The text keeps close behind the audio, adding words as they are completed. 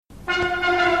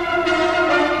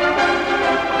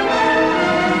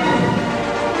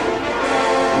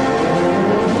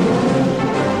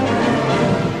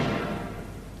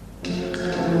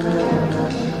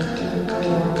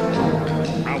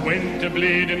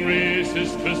being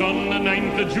racist was on the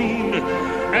 9th of June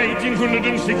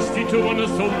 1862 on a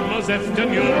summer's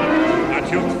afternoon. I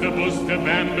took the bus to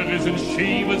Banbury's and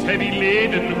she was heavy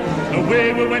laden.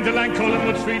 Away we went along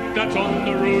Collingwood Street, that's on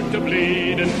the road to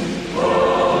Bladen.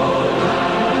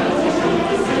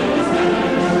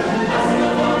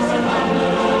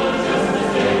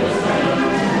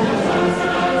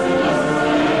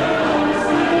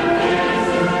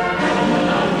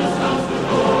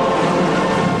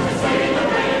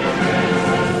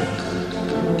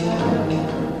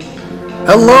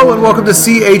 Hello and welcome to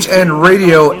CHN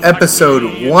Radio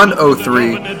episode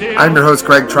 103. I'm your host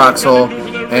Greg Troxel,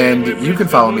 and you can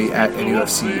follow me at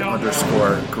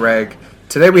NUFC_Greg.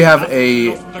 Today we have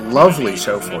a lovely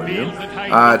show for you.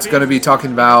 It's going to be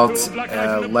talking about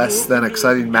a less than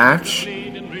exciting match,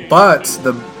 but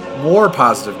the more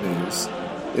positive news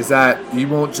is that you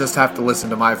won't just have to listen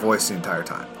to my voice the entire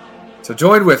time. So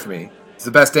join with me. It's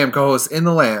the best damn co-host in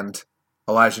the land,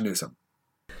 Elijah Newsom.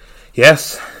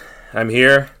 Yes. I'm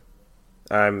here.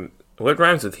 What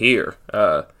rhymes with here?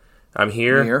 I'm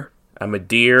here. I'm a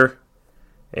deer.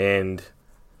 And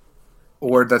a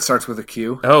word that starts with a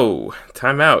Q. Oh,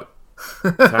 time out.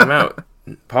 Time out.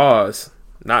 Pause.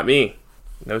 Not me.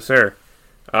 No, sir.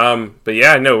 But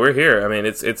yeah, no, we're here. I mean,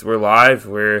 we're live.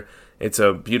 It's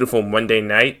a beautiful Monday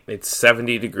night. It's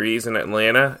 70 degrees in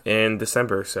Atlanta in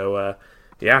December. So,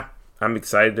 yeah, I'm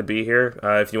excited to be here.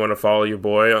 If you want to follow your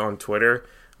boy on Twitter,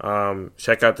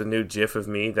 check out the new GIF of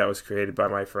me that was created by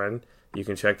my friend. You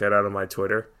can check that out on my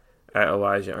Twitter at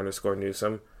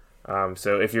Elijah_Newsom.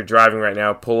 So if you're driving right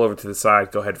now, pull over to the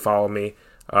side. Go ahead, follow me.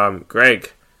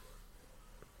 Greg,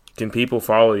 can people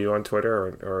follow you on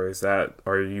Twitter, or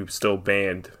are you still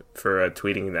banned for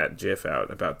tweeting that GIF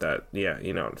out about that? Yeah,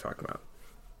 you know what I'm talking about.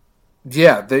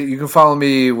 Yeah, you can follow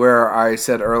me where I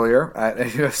said earlier at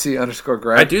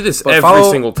UFC_Greg. I do this every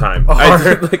single time.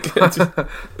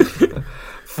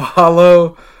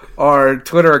 Follow our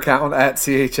Twitter account at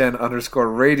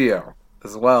CHN_radio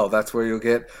as well. That's where you'll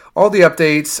get all the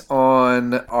updates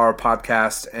on our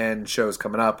podcast and shows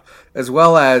coming up, as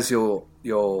well as you'll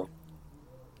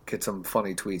get some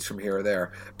funny tweets from here or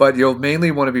there. But you'll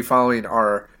mainly want to be following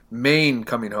our main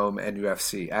Coming Home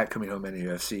NUFC at Coming Home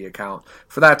NUFC account.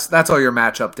 For that's all your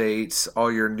match updates,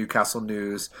 all your Newcastle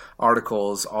news,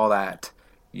 articles, all that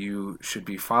you should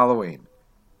be following.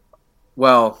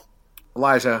 Well,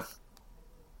 Elijah,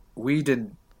 we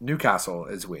didn't do that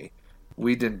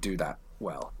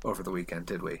well over the weekend,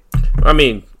 did we? I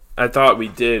mean, I thought we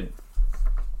did.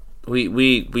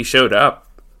 We showed up.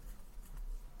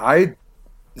 I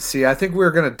think we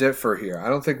were going to differ here. I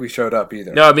don't think we showed up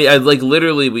either. No, I mean,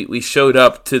 literally, we showed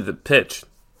up to the pitch.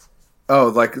 Oh,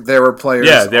 like there were players?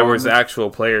 Yeah, there was actual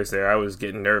players there. I was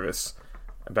getting nervous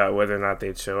about whether or not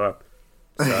they'd show up.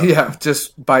 So. Yeah,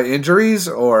 just by injuries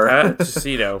or it's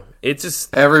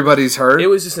just everybody's hurt. It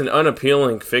was just an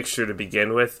unappealing fixture to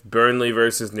begin with. Burnley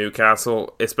versus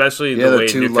Newcastle, especially the way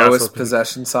two Newcastle lowest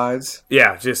possession sides.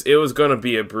 Yeah, it was going to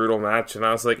be a brutal match, and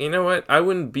I was like, you know what? I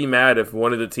wouldn't be mad if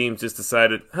one of the teams just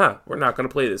decided, we're not going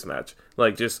to play this match.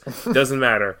 Like, just doesn't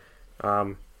matter.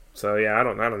 So yeah, I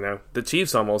don't know. The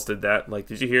Chiefs almost did that. Like,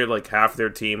 did you hear like half their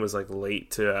team was like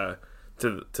late to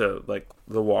like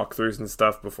the walkthroughs and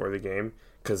stuff before the game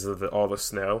because of all the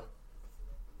snow?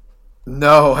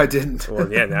 No, I didn't.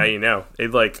 Well, yeah, now you know.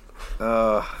 It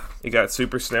got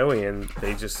super snowy, and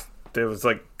there's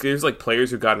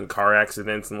players who got in car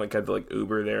accidents and like had to like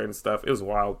Uber there and stuff. It was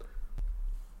wild.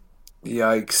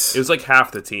 Yikes! It was like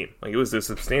half the team. Like, it was a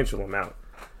substantial amount.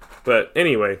 But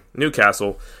anyway,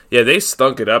 Newcastle, yeah, they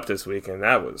stunk it up this weekend.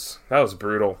 That was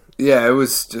brutal. Yeah, it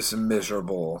was just a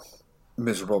miserable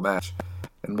match.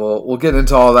 And we'll get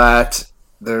into all that.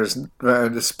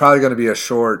 It's probably going to be a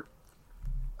short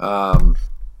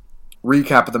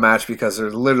recap of the match because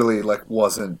there literally like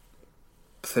wasn't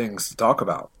things to talk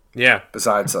about. Yeah.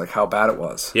 Besides like how bad it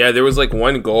was. Yeah, there was like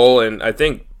one goal, and I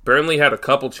think Burnley had a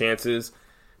couple chances.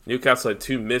 Newcastle had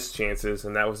 2 missed chances,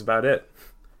 and that was about it.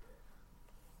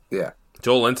 Yeah.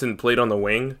 Joel Linton played on the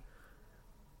wing.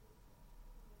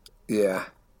 Yeah.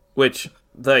 Which,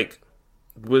 like,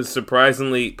 was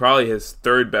surprisingly probably his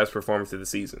 3rd best performance of the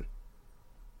season.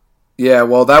 Yeah,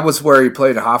 well, that was where he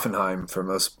played at Hoffenheim for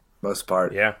most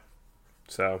part. Yeah.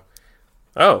 So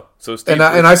Steve, and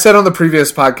I said on the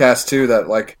previous podcast too that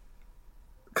like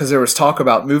because there was talk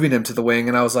about moving him to the wing,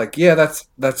 and I was like, yeah,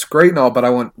 that's great and all, but I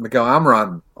want Miguel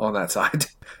Almiron on that side.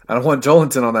 I don't want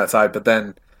Joelinton on that side. But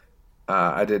then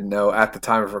I didn't know at the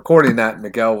time of recording that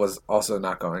Miguel was also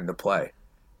not going to play.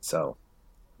 So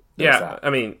yeah,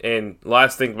 I mean, and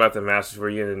last thing about the match before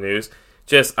you get into the news,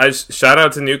 shout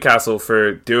out to Newcastle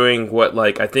for doing what,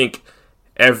 like, I think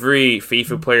every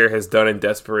FIFA player has done in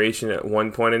desperation at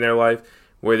one point in their life,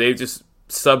 where they just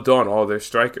subbed on all their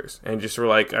strikers and just were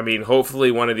like, I mean,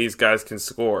 hopefully one of these guys can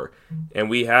score. And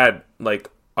we had like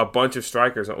a bunch of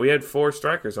strikers. We had 4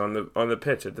 strikers on the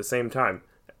pitch at the same time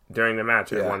during the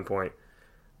match at one point,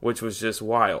 which was just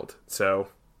wild. So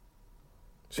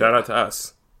shout out to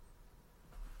us.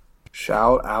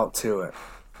 Shout out to it.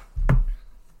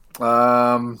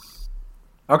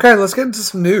 Okay, let's get into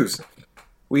some news.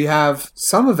 We have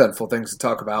some eventful things to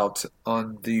talk about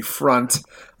on the front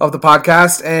of the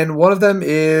podcast, and one of them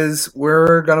is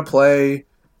we're going to play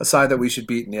a side that we should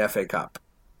beat in the FA Cup.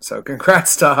 So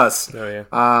congrats to us. Oh, yeah.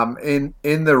 In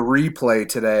the replay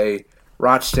today,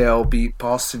 Rochdale beat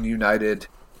Boston United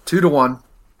 2-1,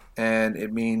 and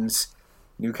it means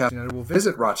Newcastle United will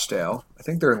visit Rochdale. I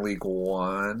think they're in League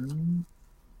 1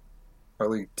 or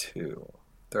League 2.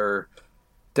 They're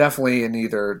definitely in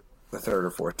either the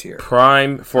 3rd or 4th tier.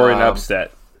 Prime for an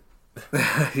upset.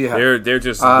 Yeah. They're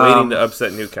just waiting to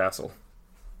upset Newcastle.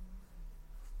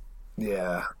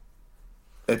 Yeah.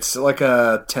 It's like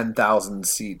a 10,000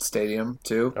 seat stadium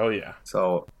too. Oh yeah.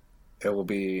 So it'll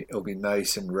be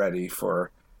nice and ready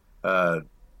for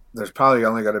there's probably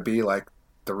only going to be like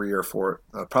 3 or 4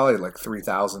 probably like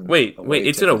 3,000. Wait,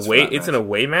 it's an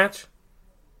away match?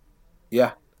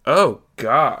 Yeah. Oh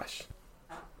gosh.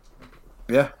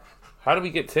 Yeah. How do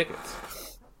we get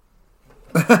tickets?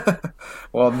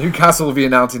 Well, Newcastle will be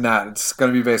announcing that. It's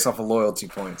going to be based off of loyalty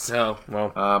points. Oh,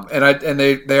 well. And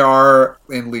they are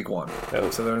in League 1.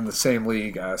 Oh. So they're in the same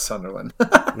league as Sunderland.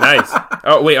 Nice.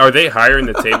 Oh, wait, are they higher in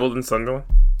the table than Sunderland?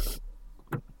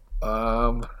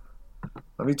 Let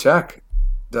me check.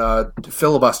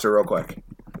 Filibuster real quick.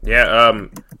 Yeah,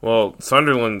 well,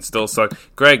 Sunderland still suck.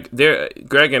 Greg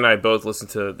and I both listen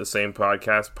to the same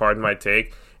podcast, Pardon My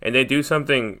Take, and they do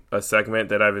a segment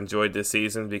that I've enjoyed this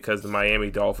season because the Miami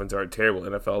Dolphins are a terrible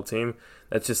NFL team.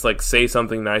 That's just like say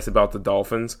something nice about the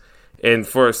Dolphins. And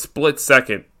for a split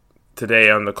second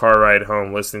today on the car ride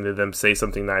home, listening to them say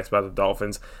something nice about the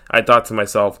Dolphins, I thought to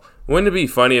myself, wouldn't it be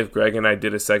funny if Greg and I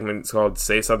did a segment called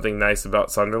Say Something Nice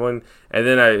About Sunderland? And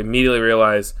then I immediately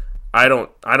realized I don't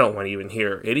want to even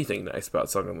hear anything nice about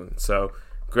Sunderland. So,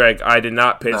 Greg, I did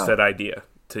not pitch that idea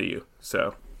to you.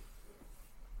 So,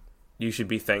 you should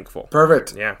be thankful.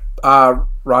 Perfect. Yeah.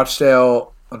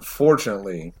 Rochdale,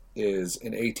 unfortunately, is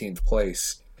in 18th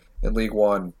place in League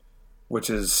 1,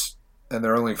 and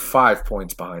they're only 5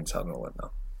 points behind Sunderland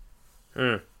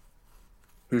now.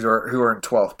 Who are in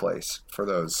 12th place, for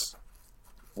those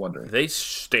wondering. They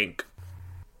stink.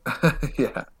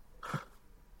 Yeah.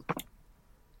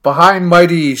 Behind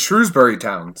mighty Shrewsbury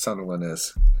Town, Sunderland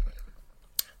is.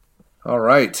 All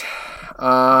right.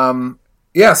 So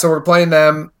we're playing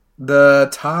them. The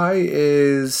tie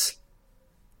is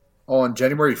on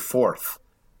January 4th.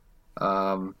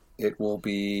 It will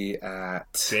be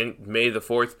at... May the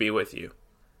 4th be with you.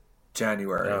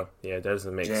 January. Oh, yeah, it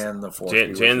doesn't make sense. Jan the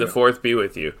 4th. Jan the 4th be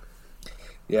with you.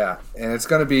 Yeah, and it's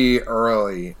going to be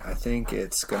early. I think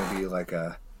it's going to be like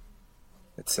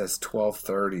it says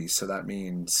 12:30, so that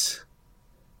means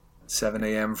 7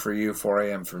 a.m. for you, 4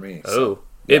 a.m. for me. So,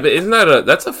 yeah, but isn't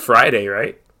that's a Friday,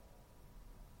 right?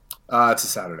 It's a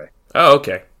Saturday. Oh,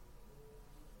 okay.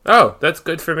 Oh, that's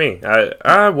good for me.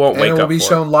 I won't wake up. And it will be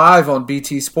shown live on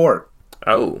BT Sport.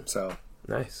 Oh, so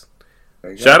nice.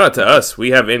 Shout out to us.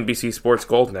 We have NBC Sports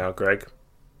Gold now, Greg.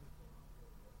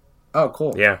 Oh,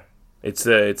 cool. Yeah,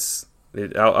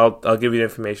 I'll give you the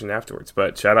information afterwards.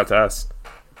 But shout out to us.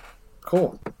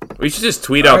 Cool. We should just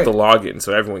tweet out the login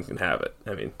so everyone can have it.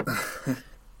 I mean,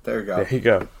 there you go. There you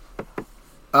go.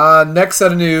 Next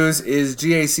set of news is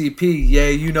GACP.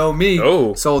 Yay, you know me.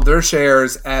 Oh. Sold their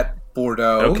shares at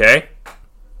Bordeaux. Okay.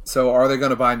 So are they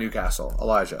going to buy Newcastle,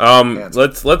 Elijah?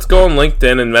 Let's go on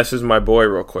LinkedIn and message my boy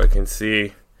real quick and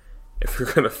see if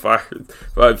you're going to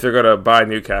if they're going to buy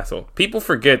Newcastle. People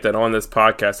forget that on this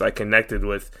podcast I connected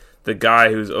with the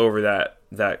guy who's over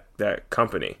that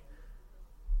company.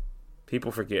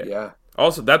 People forget. Yeah.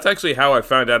 Also, that's actually how I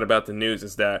found out about the news,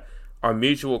 is that our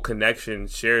mutual connection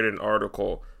shared an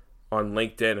article on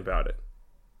LinkedIn about it.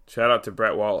 Shout out to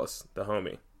Brett Wallace, the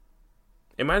homie.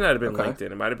 It might not have been LinkedIn.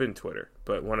 It might have been Twitter,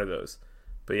 but one of those.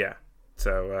 But yeah.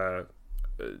 So,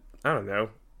 I don't know.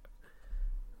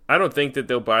 I don't think that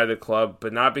they'll buy the club,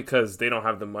 but not because they don't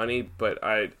have the money, but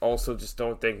I also just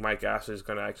don't think Mike Ashley is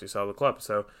going to actually sell the club.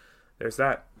 So, there's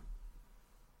that.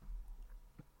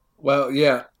 Well,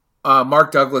 yeah.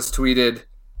 Mark Douglas tweeted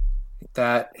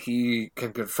that he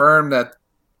can confirm that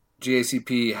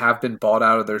GACP have been bought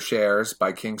out of their shares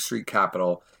by King Street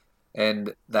Capital,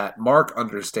 and that Mark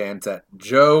understands that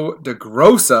Joe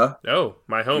DeGrossa,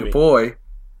 my homie, your boy,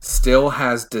 still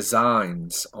has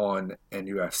designs on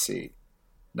NUFC.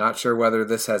 Not sure whether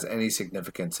this has any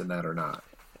significance in that or not.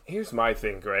 Here's my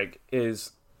thing, Greg,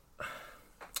 is...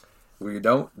 We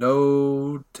don't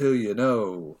know till you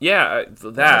know. Yeah,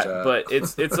 but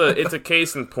it's a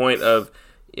case in point of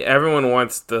everyone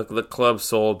wants the club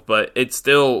sold, but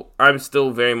I'm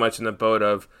still very much in the boat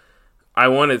of I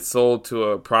want it sold to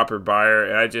a proper buyer,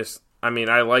 and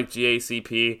I like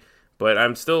GACP, but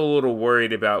I'm still a little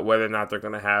worried about whether or not they're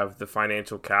going to have the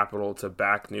financial capital to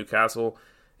back Newcastle.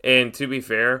 And to be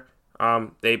fair,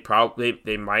 they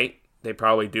might. They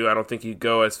probably do. I don't think you'd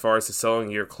go as far as to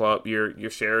selling your club, your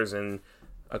shares in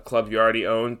a club you already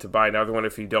own to buy another one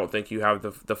if you don't think you have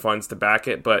the funds to back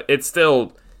it. But it's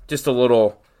still just a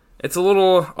little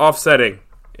offsetting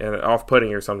and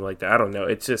off-putting or something like that. I don't know.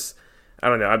 I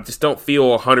don't know. I just don't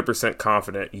feel 100%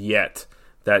 confident yet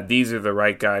that these are the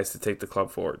right guys to take the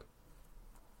club forward.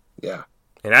 Yeah.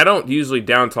 And I don't usually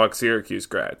down-talk Syracuse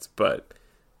grads, but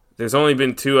there's only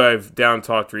been two I've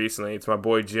down-talked recently. It's my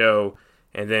boy Joe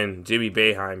and then Jimmy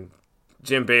Boeheim.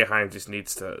 Jim Boeheim just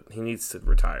needs to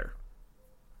retire.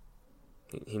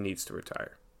 He needs to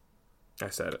retire. I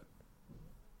said it.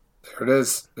 There it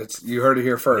is. You heard it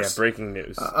here first. Yeah, breaking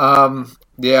news.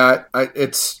 Yeah,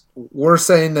 we're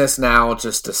saying this now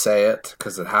just to say it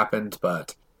because it happened,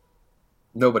 but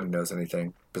nobody knows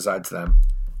anything besides them.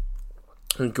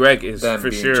 And Greg is them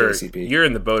for sure. JCP. You're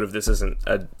in the boat of this isn't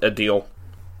a deal.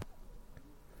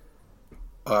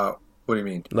 What do you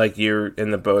mean? Like you're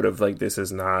in the boat of like this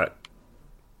is not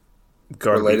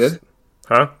garbage. Related?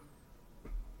 Huh?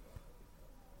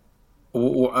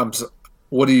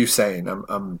 What are you saying?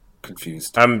 I'm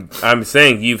confused. I'm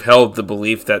saying you've held the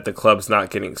belief that the club's not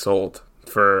getting sold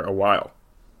for a while.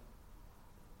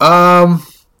 No,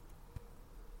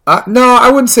 I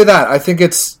wouldn't say that. I think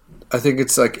it's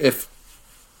like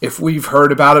if we've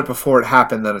heard about it before it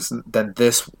happened, then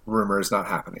this rumor is not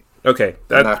happening. Okay,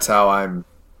 and that's how I'm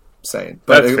saying.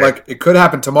 But it could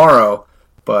happen tomorrow,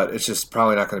 but it's just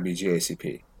probably not going to be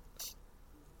GACP.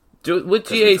 With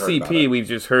GACP, we've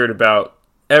just heard about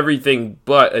everything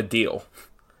but a deal,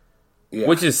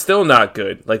 which is still not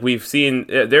good. Like we've seen,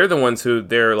 they're the ones who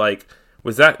they're like,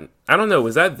 was that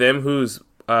them whose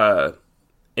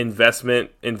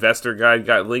investor guide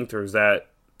got linked, or is that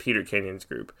Peter Kenyon's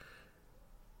group?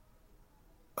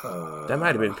 That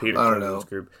might have been Peter Kenyon's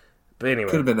group. But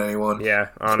anyway, could have been anyone. Yeah,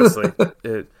 honestly,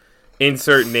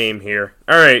 insert name here.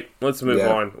 All right, let's move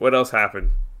on. What else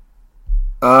happened?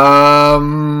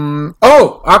 Akraf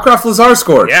Lazar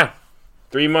scored. Yeah,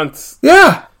 3 months.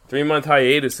 Yeah, 3-month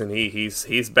hiatus, and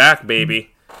he's back,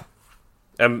 baby.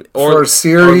 For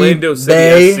Orlando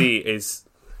City SC is.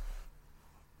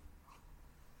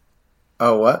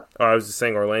 Oh, what? Oh, I was just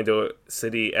saying Orlando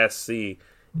City SC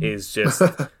is just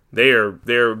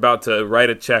they're about to write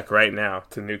a check right now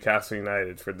to Newcastle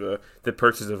United for the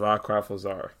purchase of Akraf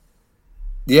Lazar.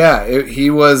 Yeah, he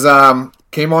was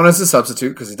came on as a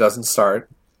substitute because he doesn't start.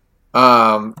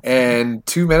 And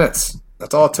 2 minutes.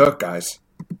 That's all it took, guys,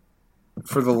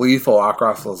 for the lethal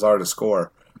Akraf Lazar to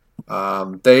score.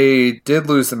 They did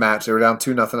lose the match. They were down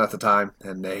 2-0 at the time,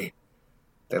 and they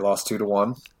lost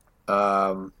 2-1.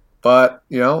 But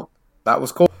that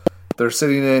was cool. They're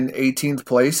sitting in 18th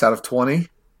place out of 20.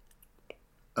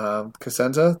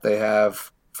 Cosenza, they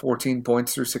have 14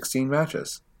 points through 16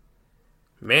 matches.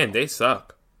 Man, they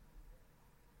suck.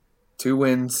 2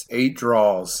 wins, 8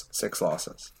 draws, 6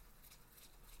 losses.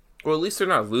 Well, at least they're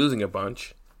not losing a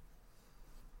bunch.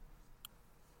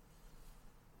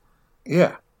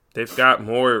 Yeah. They've got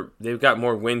more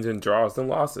wins and draws than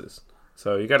losses.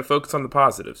 So you got to focus on the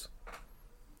positives.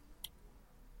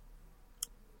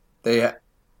 No.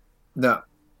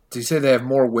 Did you say they have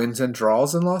more wins and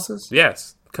draws than losses?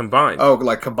 Yes, combined. Oh,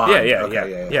 like combined. Yeah.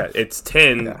 Okay, yeah. It's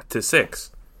 10-6.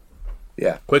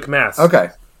 Yeah. Quick math. Okay.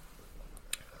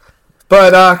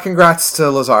 But congrats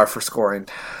to Lazar for scoring.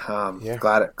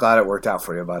 Glad it worked out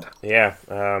for you, bud. Yeah.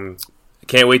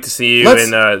 Can't wait to see you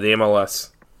in the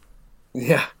MLS.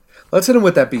 Yeah. Let's hit him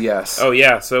with that BS. Oh,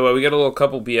 yeah. So we got a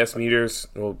couple BS meters.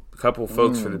 Well, a couple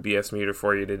folks for the BS meter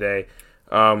for you today.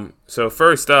 So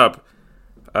first up,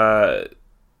 I'm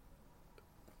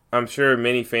sure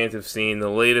many fans have seen the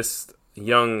latest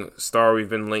young star we've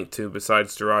been linked to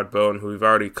besides Gerard Bowen, who we've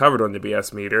already covered on the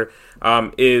BS meter,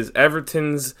 is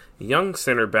Everton's young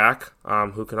center back,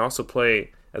 who can also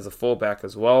play as a fullback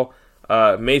as well,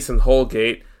 Mason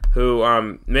Holgate,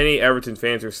 who many Everton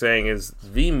fans are saying is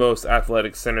the most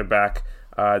athletic center back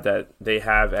that they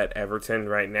have at Everton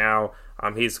right now.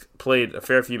 He's played a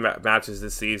fair few matches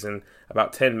this season,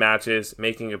 about 10 matches,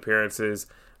 making appearances.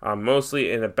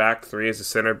 mostly in a back three as a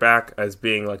center back, as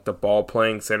being like the ball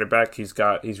playing center back.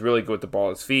 He's really good with the ball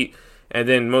at his feet. And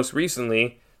then most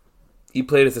recently, he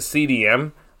played as a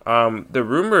CDM. The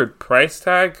rumored price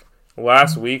tag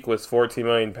last week was £14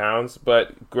 million,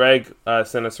 but Greg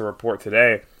sent us a report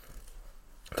today.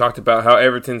 Talked about how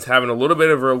Everton's having a little bit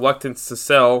of a reluctance to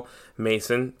sell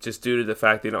Mason, just due to the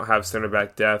fact they don't have center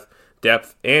back depth,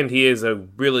 and he is a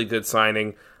really good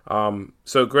signing.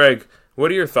 So, Greg,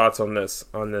 what are your thoughts on this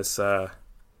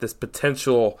this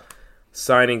potential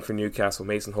signing for Newcastle,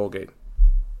 Mason Holgate?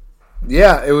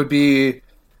 Yeah, it would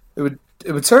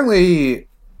certainly.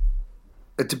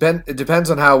 It depends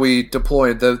on how we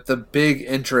deploy. The big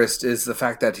interest is the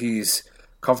fact that he's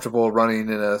comfortable running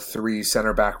in a 3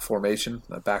 center back formation,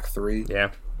 a back 3.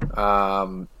 Yeah.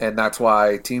 And that's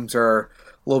why teams are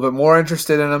a little bit more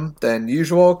interested in him than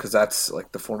usual, because that's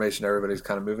like the formation everybody's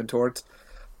kind of moving towards.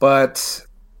 But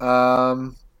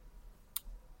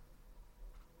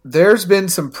there's been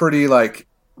some pretty like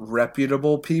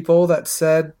reputable people that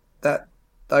said that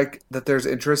there's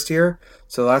interest here.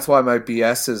 So that's why my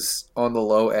BS is on the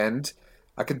low end.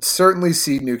 I could certainly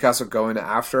see Newcastle going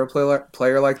after a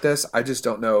player like this. I just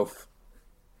don't know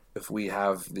if we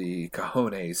have the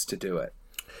cojones to do it.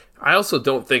 I also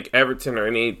don't think Everton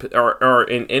are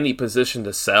in any position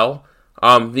to sell.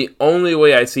 The only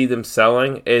way I see them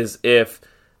selling is if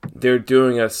they're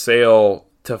doing a sale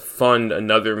to fund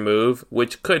another move,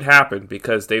 which could happen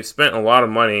because they've spent a lot of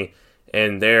money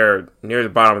and they're near the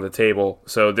bottom of the table.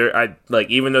 So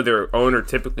even though their owner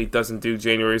typically doesn't do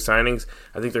January signings,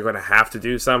 I think they're going to have to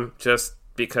do some just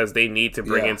because they need to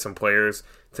bring in some players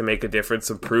to make a difference,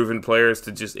 some proven players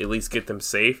to just at least get them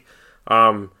safe.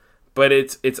 But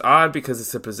it's odd because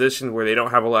it's a position where they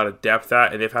don't have a lot of depth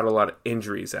at, and they've had a lot of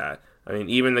injuries at. I mean,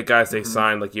 even the guys they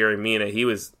signed, like Yerry Mina, he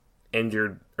was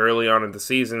injured early on in the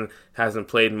season, hasn't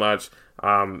played much.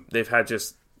 They've had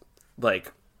just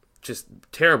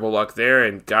terrible luck there,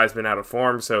 and guys been out of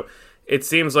form. So it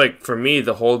seems like, for me,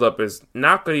 the holdup is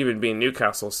not going to even be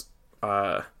Newcastle's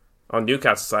on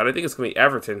Newcastle's side. I think it's going to be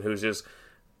Everton, who's just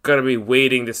going to be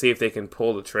waiting to see if they can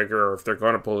pull the trigger, or if they're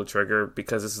going to pull the trigger,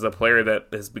 because this is a player that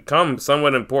has become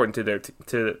somewhat important to their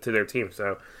team.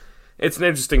 So it's an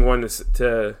interesting one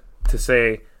to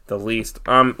say the least.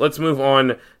 Let's move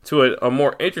on to a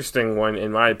more interesting one,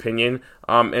 in my opinion,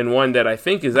 and one that I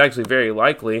think is actually very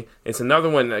likely. It's another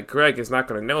one that Greg is not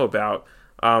going to know about.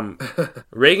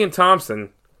 Reagan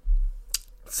Thompson,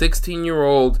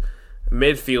 16-year-old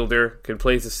midfielder, can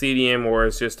play as a CDM or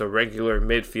as just a regular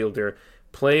midfielder.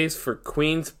 Plays for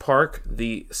Queen's Park,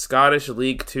 the Scottish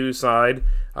League 2 side.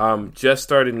 Just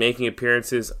started making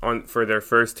appearances for their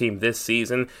first team this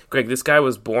season. Greg, this guy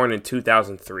was born in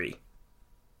 2003.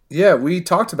 Yeah, we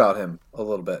talked about him a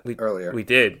little bit earlier. We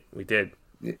did.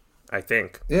 Yeah. I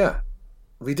think. Yeah,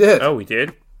 we did. Oh, we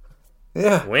did?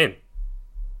 Yeah. When?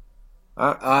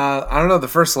 I don't know. The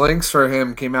first links for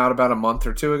him came out about a month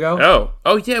or two ago.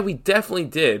 Oh, yeah, we definitely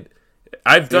did.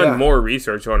 I've done more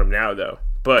research on him now, though.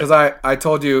 Because I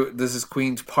told you this is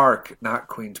Queen's Park, not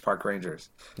Queen's Park Rangers.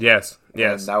 Yes.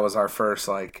 And that was our first,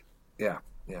 yeah.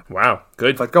 Wow,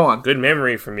 good. But go on. Good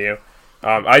memory from you.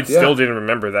 I still didn't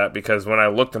remember that, because when I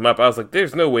looked him up, I was like,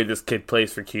 there's no way this kid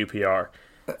plays for QPR.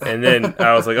 And then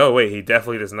I was like, oh, wait, he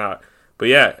definitely does not. But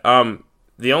yeah,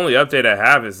 the only update I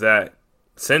have is that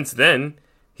since then,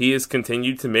 he has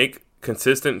continued to make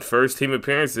consistent first-team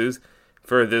appearances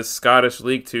for this Scottish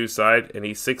League 2 side, and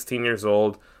he's 16 years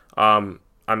old. I'm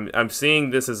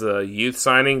seeing this as a youth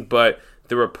signing, but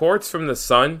the reports from The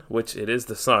Sun, which it is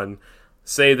The Sun,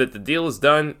 say that the deal is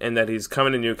done and that he's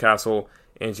coming to Newcastle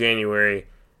in January.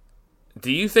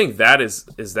 Do you think that is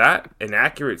that an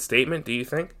accurate statement, do you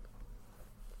think?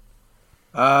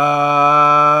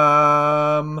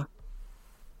 I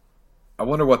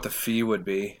wonder what the fee would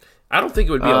be. I don't think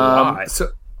it would be a lot.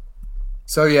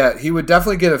 So yeah, he would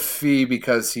definitely get a fee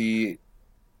because he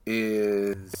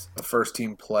is a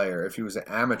first-team player. If he was an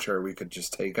amateur, we could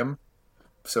just take him.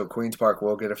 So Queen's Park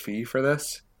will get a fee for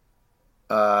this.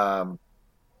 But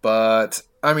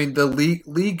I mean, the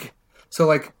league. So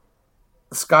the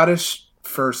Scottish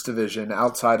First Division,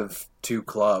 outside of 2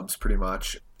 clubs,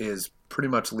 is pretty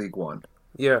much League One.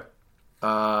 Yeah.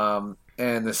 And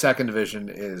the second division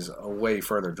is a way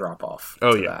further drop off.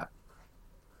 That.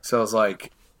 So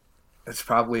it's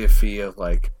probably a fee of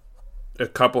a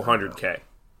couple $100K.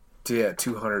 Yeah,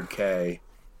 $200K,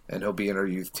 and he'll be in our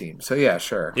youth team. So yeah,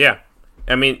 sure. Yeah,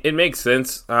 I mean, it makes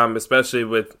sense, especially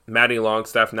with Matty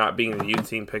Longstaff not being in the youth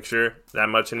team picture that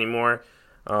much anymore.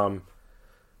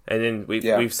 And then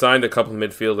we've signed a couple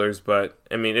midfielders, but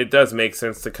I mean, it does make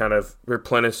sense to kind of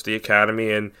replenish the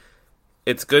academy. And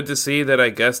it's good to see that I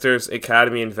guess there's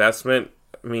academy investment.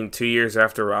 I mean, 2 years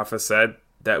after Rafa said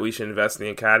that we should invest in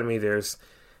the academy, there's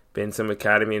been some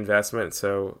academy investment.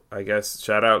 So I guess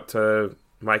shout out to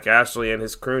Mike Ashley and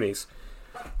his croonies.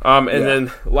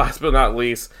 Then last but not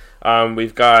least,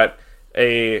 we've got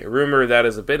a rumor that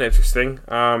is a bit interesting.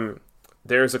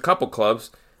 There's a couple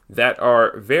clubs that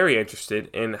are very interested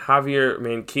in Javier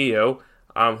Manquillo,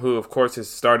 who, of course, has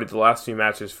started the last few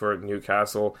matches for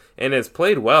Newcastle and has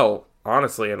played well,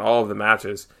 honestly, in all of the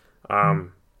matches.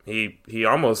 He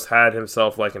almost had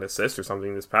himself like an assist or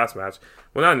something this past match.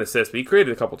 Well, not an assist, but he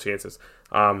created a couple chances.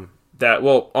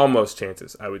 Almost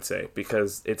chances, I would say,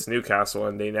 because it's Newcastle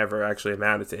and they never actually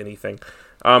amounted to anything.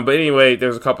 But anyway,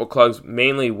 there's a couple clubs,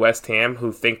 mainly West Ham,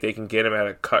 who think they can get him at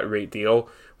a cut rate deal,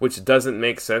 which doesn't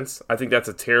make sense. I think that's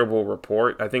a terrible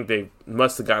report. I think they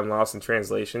must have gotten lost in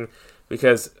translation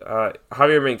because Javier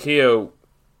Manquillo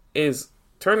is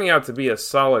turning out to be a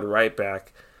solid right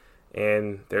back,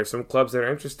 and there's some clubs that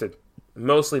are interested,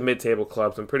 mostly mid-table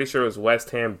clubs. I'm pretty sure it was West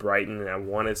Ham, Brighton, and I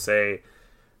want to say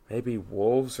maybe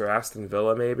Wolves or Aston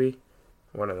Villa, maybe.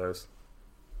 One of those.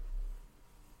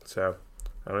 So,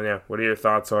 I don't know. What are your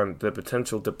thoughts on the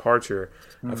potential departure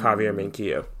of Javier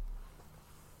Manquillo?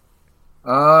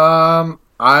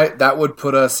 That would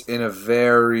put us in a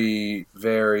very,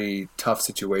 very tough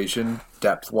situation,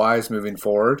 depth-wise, moving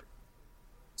forward.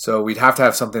 So we'd have to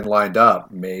have something lined up.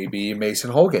 Maybe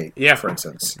Mason Holgate, for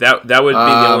instance. That would be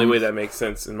the only way that makes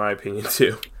sense, in my opinion,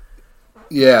 too.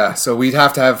 Yeah, so we'd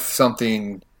have to have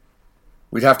something.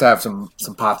 We'd have to have some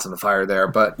pots in the fire there.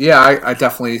 But yeah, I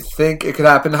definitely think it could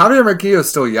happen. Javier Manquillo is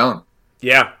still young.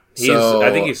 Yeah, I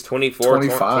think he's 24,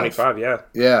 25, yeah.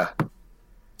 Yeah.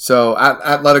 So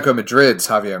Atletico Madrid's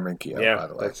Javier Manquillo, by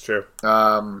the way. That's true.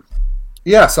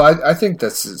 So I think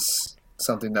this is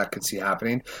something that could see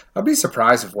happening. I'd be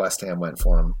surprised if West Ham went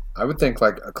for him. I would think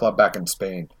like a club back in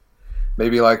Spain.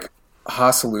 Maybe like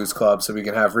Joslu's club, so we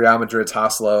can have Real Madrid's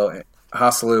Joslu and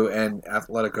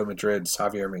Atletico Madrid's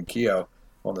Javier Manquillo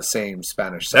on the same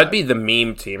Spanish side. That'd be the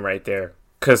meme team right there.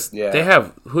 Because they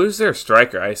have... Who's their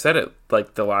striker? I said it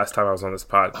like the last time I was on this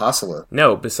pod. Joslu.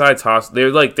 No, besides Joslu. They're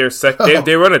like...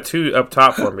 They run a 2 up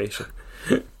top formation.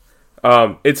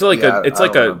 It's like a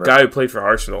guy who played for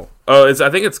Arsenal. Oh, I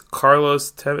think it's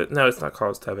Carlos Tevez. No, it's not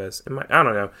Carlos Tevez. I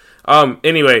don't know.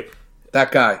 Anyway,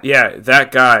 that guy. Yeah,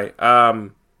 that guy.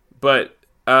 But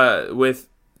with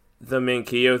the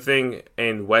Manquillo thing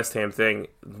and West Ham thing,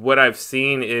 what I've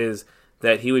seen is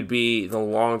that he would be the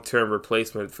long-term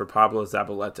replacement for Pablo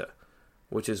Zabaleta,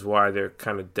 which is why they're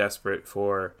kind of desperate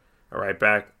for a right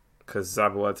back. Because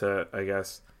Zabaleta, I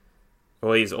guess,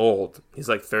 well, he's old. He's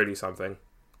like 30-something.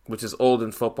 Which is old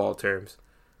in football terms.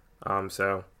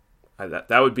 That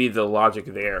would be the logic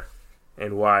there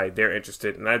and why they're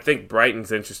interested. And I think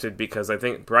Brighton's interested because I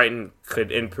think Brighton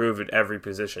could improve at every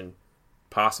position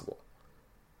possible.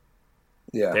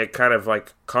 Yeah. They kind of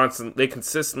like they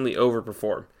consistently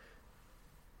overperform,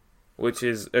 which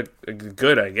is a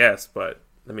good, I guess. But,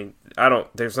 I mean,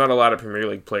 there's not a lot of Premier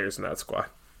League players in that squad.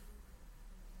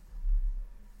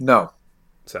 No.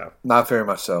 So. Not very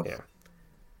much so. Yeah.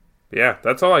 Yeah,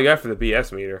 that's all I got for the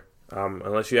BS meter.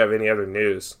 Unless you have any other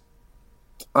news.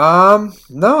 No.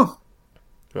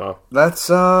 Well, that's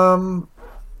good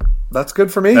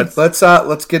for me.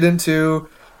 Let's get into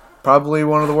probably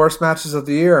one of the worst matches of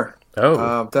the year.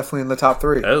 Oh, definitely in the top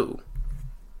 3. Oh,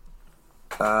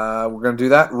 we're gonna do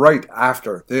that right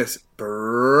after this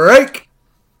break.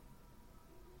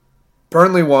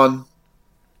 Burnley 1,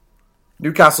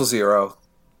 Newcastle 0.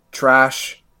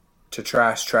 Trash to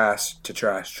trash, trash to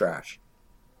trash, trash.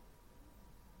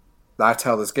 That's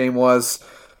how this game was.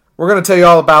 We're going to tell you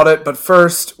all about it, but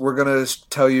first, we're going to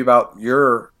tell you about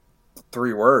your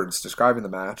 3 words describing the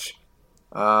match.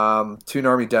 Toon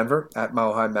Army Denver at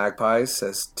Mile High Magpies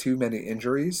says too many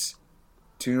injuries.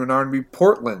 Toon Army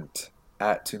Portland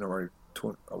at Toon Army...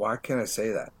 Why can't I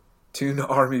say that? Toon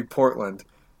Army Portland.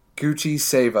 Gucci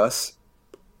save us.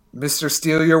 Mr.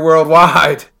 Steal Your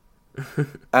Worldwide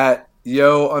at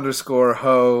Yo_ho_no_mo.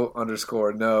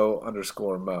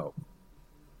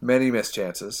 Many missed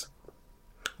chances.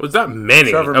 Was that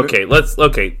many?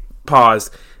 Okay,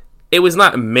 pause. It was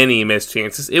not many missed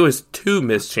chances. It was 2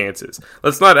 missed chances.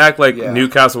 Let's not act like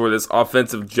Newcastle were this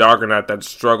offensive juggernaut that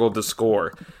struggled to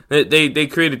score. They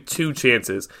created 2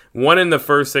 chances. One in the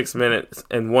first 6 minutes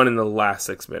and one in the last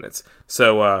 6 minutes.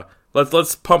 So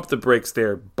let's pump the brakes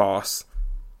there, boss.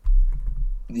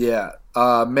 Yeah.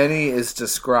 Many is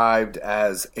described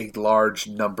as a large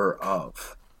number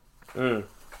of.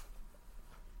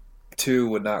 2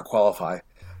 would not qualify.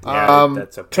 Yeah,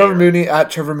 that's okay. Trevor Mooney at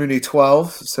Trevor Mooney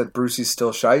 12 said Brucey's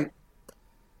still shite.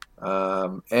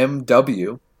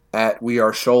 MW at We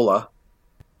Are Shola,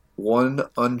 one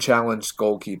unchallenged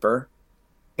goalkeeper.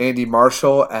 Andy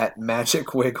Marshall at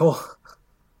Magic Wiggle,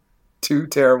 two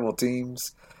terrible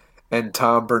teams. And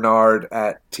Tom Bernard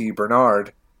at T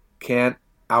Bernard, can't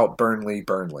out Burnley.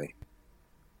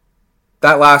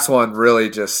 That last one really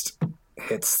just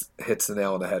hits the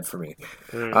nail on the head for me.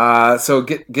 So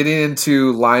getting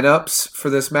into lineups for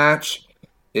this match,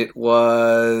 it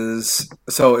was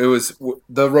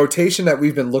the rotation that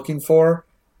we've been looking for.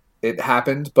 It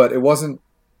happened, but it wasn't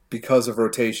because of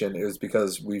rotation. It was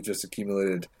because we've just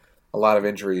accumulated a lot of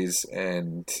injuries,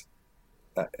 and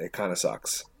it kind of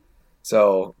sucks.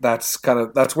 So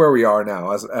that's where we are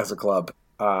now as a club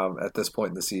at this point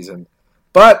in the season.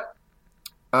 But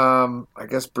I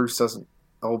guess Brucey doesn't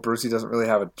really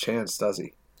have a chance, does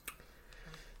he?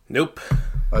 Nope.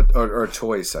 Or a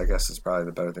choice, I guess is probably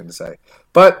the better thing to say.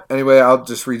 But anyway, I'll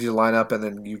just read you the lineup and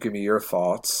then you give me your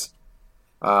thoughts.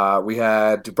 We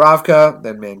had Dubravka,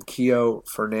 then Manquillo,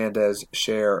 Fernandez,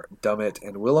 Cher, Dummett,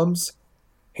 and Willems,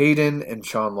 Hayden and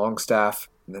Sean Longstaff,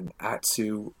 and then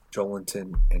Atsu,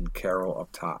 Joelinton, and Carroll up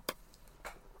top.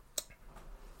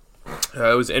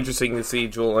 It was interesting to see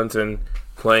Joelinton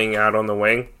playing out on the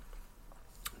wing,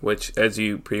 which, as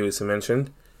you previously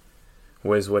mentioned,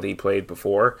 was what he played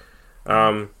before.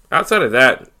 Outside of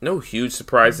that, no huge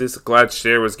surprises. Glad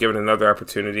Cher was given another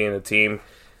opportunity in the team.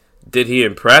 Did he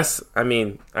impress? I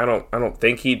mean, I don't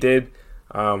think he did.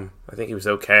 I think he was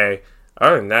okay.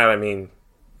 Other than that, I mean,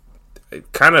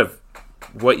 kind of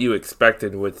what you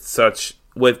expected with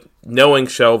knowing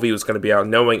Shelby was going to be out,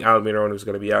 knowing Almiron was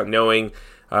going to be out, knowing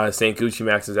St. Gucci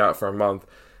Max is out for a month.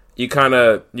 You kind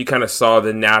of saw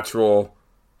the natural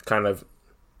kind of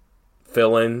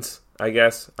fill-ins, I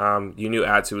guess. You knew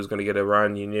Atsu was going to get a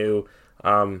run. You knew,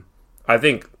 I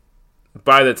think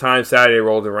by the time Saturday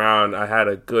rolled around, I had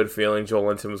a good feeling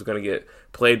Joelinton was going to get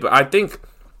played. But I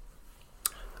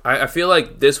feel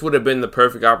like this would have been the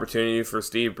perfect opportunity for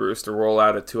Steve Bruce to roll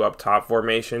out a 2-up-top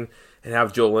formation and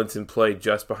have Joelinton play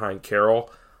just behind Carroll.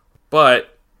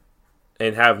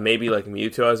 And have maybe like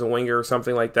Muto as a winger or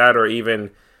something like that, or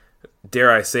even, dare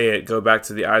I say it, go back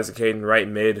to the Isaac Hayden right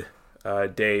mid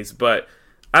days. But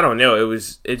I don't know.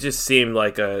 It just seemed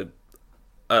like a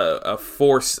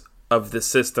force of the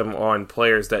system on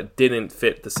players that didn't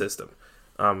fit the system.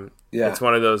 It's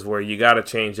one of those where you got to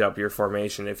change up your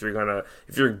formation if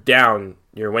you're down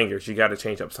your wingers. You got to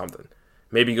change up something.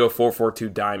 Maybe go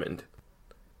 4-4-2 diamond,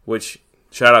 which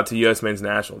shout out to U.S. men's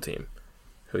national team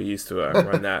who used to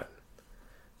run that.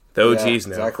 The OGs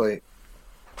now. Exactly.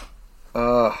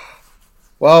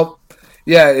 Well,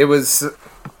 yeah, it was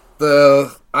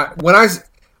the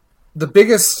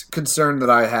biggest concern that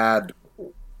I had,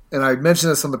 and I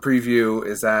mentioned this on the preview,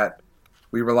 is that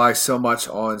we rely so much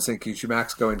on St. Gucci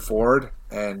Max going forward,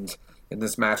 and in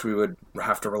this match we would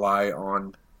have to rely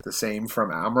on the same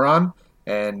from Almiron,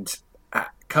 and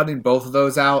cutting both of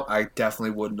those out, I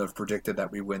definitely wouldn't have predicted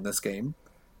that we win this game.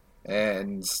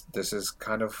 And this is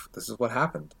what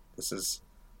happened. This is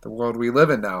the world we live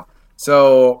in now.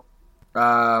 So,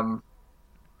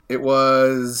 it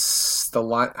was the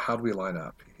line. How do we line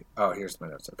up? Oh, here's my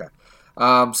notes. Okay.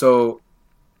 So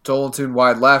Joelinton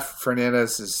wide left,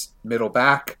 Fernandez is middle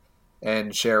back,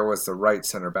 and Cher was the right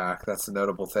center back. That's the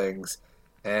notable things.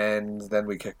 And then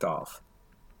we kicked off,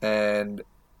 and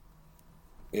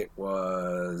it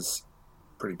was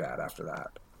pretty bad after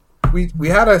that. We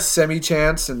had a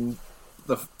semi-chance in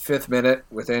the 5th minute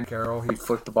with Andy Carroll. He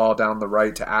flicked the ball down the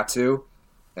right to Atsu,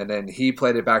 and then he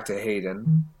played it back to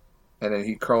Hayden, and then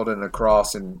he curled in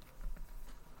across, and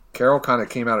Carroll kind of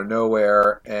came out of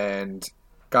nowhere and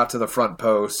got to the front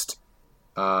post,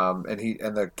 and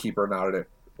the keeper nodded it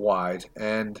wide.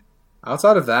 And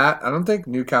outside of that, I don't think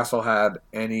Newcastle had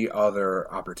any other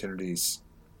opportunities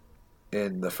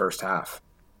in the first half.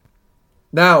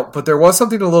 Now, but there was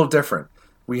something a little different.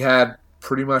 We had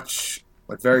pretty much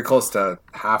very close to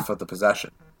half of the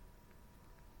possession.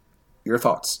 Your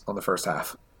thoughts on the first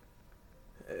half?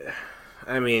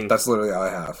 I mean, that's literally all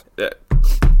I have.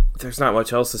 There's not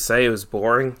much else to say. It was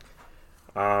boring.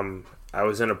 I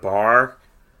was in a bar.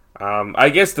 I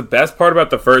guess the best part about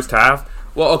the first half.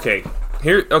 Well, okay.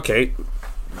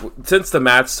 Since the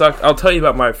match sucked, I'll tell you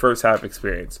about my first half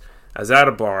experience. I was at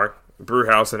a bar, Brew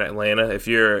House in Atlanta. If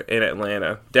you're in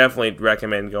Atlanta, definitely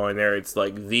recommend going there. It's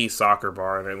like the soccer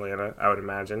bar in Atlanta, I would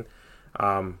imagine.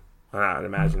 I'm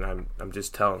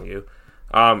just telling you.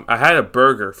 I had a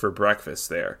burger for breakfast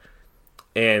there,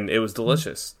 and it was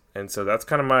delicious. And so that's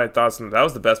kind of my thoughts. That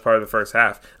was the best part of the first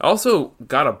half. I also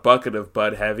got a bucket of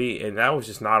Bud Heavy, and that was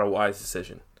just not a wise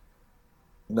decision.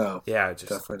 No. Yeah,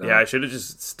 definitely yeah. not. I should have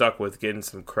just stuck with getting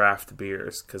some craft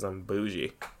beers because I'm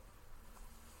bougie.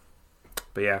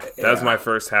 But yeah, that was my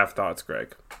first half thoughts,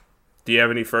 Greg. Do you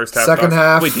have any first half Second thoughts?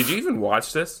 half. Wait, did you even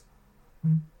watch this?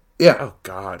 Yeah. Oh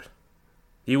God,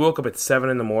 you woke up at 7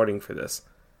 a.m. for this.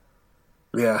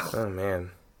 Yeah. Oh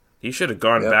man, you should have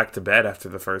gone back to bed after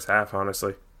the first half.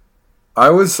 Honestly, I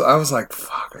was like,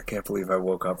 fuck, I can't believe I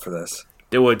woke up for this.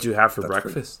 What'd you have for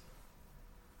breakfast?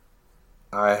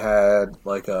 I had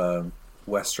like a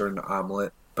Western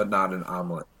omelet, but not an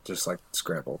omelet, just like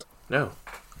scrambled. No,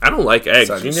 I don't like eggs.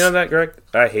 So You know that, Greg?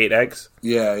 I hate eggs.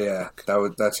 Yeah.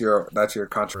 That's your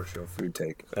controversial food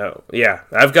take. Oh yeah,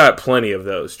 I've got plenty of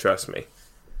those. Trust me.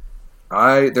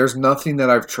 There's nothing that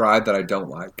I've tried that I don't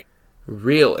like.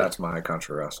 Really? That's my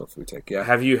controversial food take. Yeah.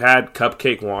 Have you had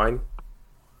cupcake wine?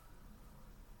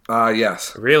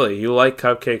 Yes. Really? You like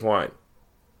cupcake wine?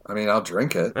 I mean, I'll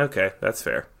drink it. Okay, that's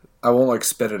fair. I won't like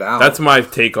spit it out. That's my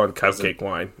take on cupcake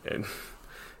wine.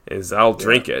 Is I'll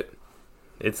drink it.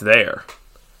 It's there.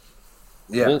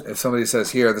 Yeah. Well, if somebody says,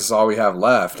 "Here, this is all we have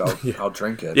left," I'll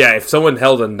drink it. Yeah. If someone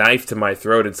held a knife to my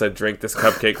throat and said, "Drink this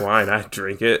cupcake wine," I'd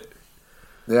drink it.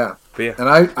 Yeah. But yeah. And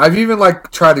I've even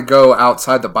like tried to go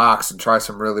outside the box and try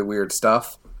some really weird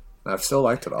stuff. And I've still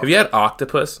liked it all. Have you had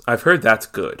octopus? I've heard that's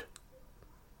good.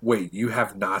 Wait, you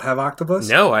have not had octopus?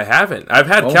 No, I haven't. I've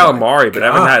had Oh calamari, but I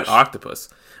haven't had gosh. octopus.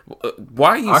 Why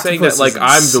are you Octopus saying that like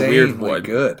is I'm the weird insanely one?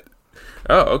 Good.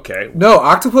 Oh, okay. No,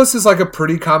 octopus is like a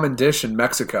pretty common dish in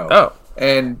Mexico. Oh.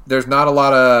 And there's not a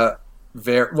lot of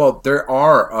there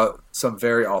are some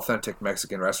very authentic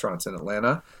Mexican restaurants in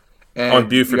Atlanta. And On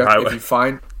Buford Highway. If you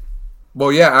find,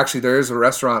 well, yeah, actually, there is a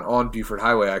restaurant on Buford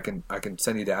Highway. I can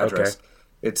send you the address. Okay.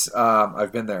 It's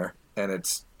I've been there, and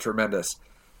it's tremendous.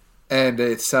 And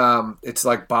it's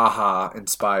like Baja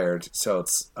inspired, so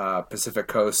it's Pacific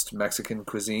Coast Mexican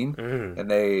cuisine,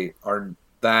 and they are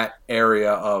that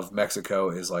area of Mexico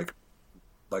is like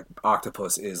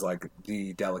octopus is like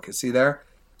the delicacy there.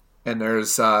 And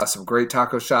there's some great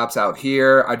taco shops out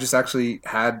here. I just actually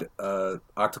had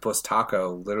octopus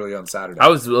taco literally on Saturday. I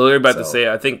was literally about to say,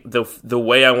 I think the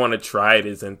way I want to try it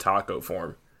is in taco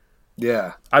form.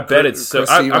 Yeah, I bet it's so.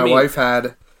 Christy, I my mean, wife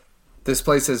had. This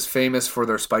place is famous for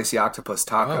their spicy octopus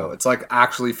taco. Oh. It's like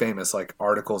actually famous. Like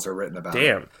articles are written about it.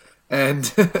 damn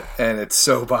And it's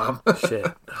so bomb. shit,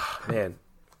 oh, man.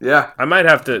 Yeah. I might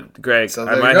have to, Greg. So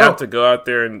I there might you go. have to go out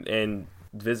there and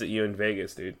visit you in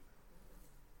Vegas, dude.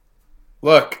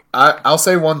 Look, I'll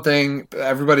say one thing.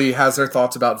 Everybody has their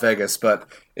thoughts about Vegas, but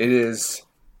it is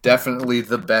definitely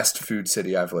the best food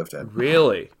city I've lived in.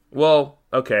 Really? Well,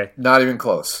 okay. Not even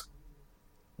close.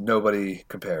 Nobody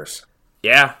compares.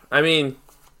 Yeah, I mean,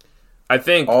 I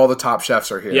think. All the top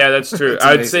chefs are here. Yeah, that's true. It's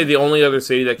I'd amazing. say the only other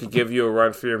city that could give you a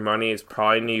run for your money is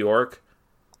probably New York.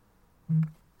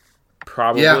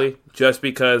 Probably. Yeah. Just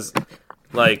because,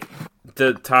 like,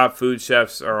 the top food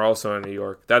chefs are also in New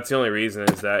York. That's the only reason,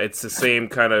 is that it's the same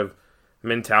kind of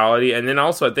mentality. And then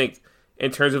also, I think, in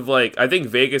terms of, like, I think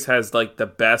Vegas has, like, the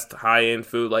best high-end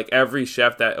food. Like, every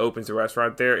chef that opens a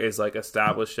restaurant there is, like,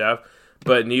 established chef.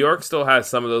 But New York still has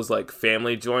some of those, like,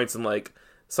 family joints and, like,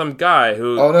 some guy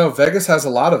who... Oh, no. Vegas has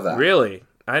a lot of that. Really?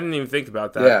 I didn't even think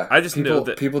about that. Yeah. I just knew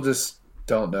that... People just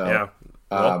don't know Yeah.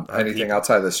 Well, anything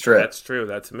outside the strip. That's true.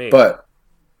 That's me. But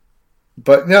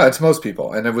no, it's most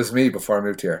people. And it was me before I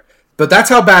moved here. But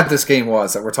that's how bad this game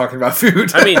was that we're talking about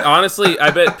food. I mean, honestly, I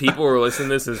bet people who are listening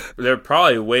to this, they're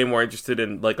probably way more interested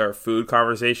in, like, our food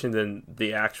conversation than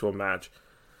the actual match.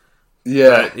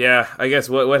 Yeah. But, yeah, I guess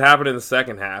what happened in the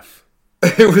second half?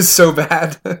 It was so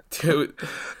bad. Dude,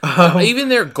 even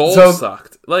their goal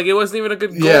sucked. Like, it wasn't even a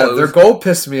good goal. Yeah, It their was- goal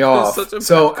pissed me off. such a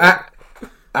So at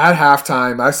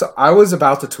halftime, I was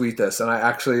about to tweet this, and I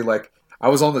actually I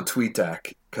was on the tweet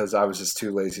deck because I was just too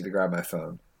lazy to grab my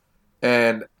phone.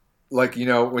 And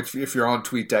if you're on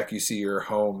tweet deck, you see your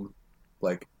home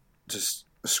just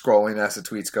scrolling as the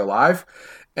tweets go live,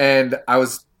 and I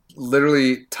was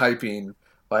literally typing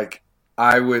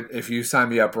if you sign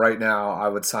me up right now, I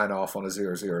would sign off on a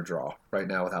 0-0 draw right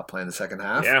now without playing the second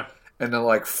half. Yeah. And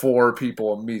then 4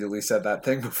 people immediately said that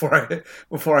thing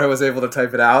before I was able to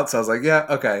type it out. So I was like, yeah,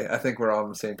 okay, I think we're on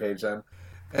the same page then.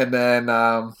 And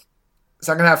then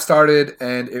second half started,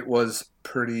 and it was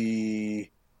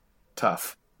pretty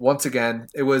tough. Once again,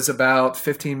 it was about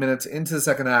 15 minutes into the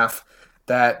second half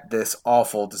that this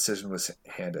awful decision was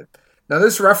handed. Now,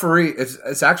 this referee,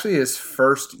 it's actually his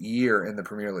first year in the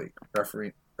Premier League,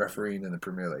 refereeing in the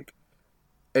Premier League.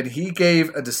 And he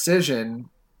gave a decision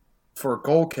for a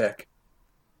goal kick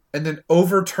and then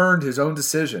overturned his own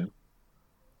decision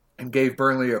and gave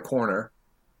Burnley a corner.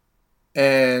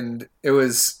 And it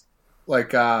was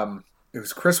it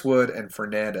was Chris Wood and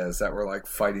Fernandez that were like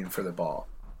fighting for the ball,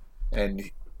 and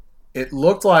it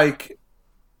looked like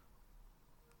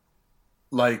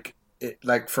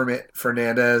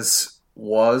Fernandez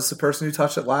was the person who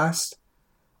touched it last.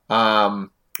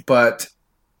 But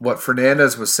what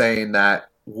Fernandez was saying, that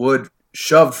Wood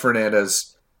shoved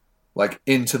Fernandez like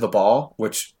into the ball,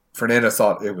 which Fernandez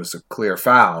thought it was a clear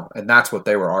foul, and that's what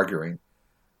they were arguing.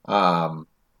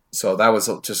 So that was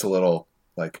just a little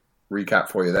like recap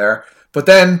for you there. But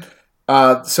then,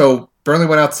 so Burnley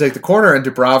went out to take the corner, and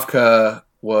Dubravka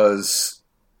was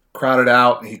crowded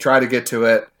out. He tried to get to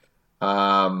it,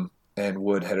 and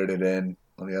Wood headed it in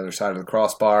on the other side of the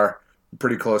crossbar,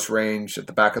 pretty close range at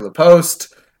the back of the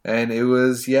post, and it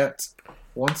was yet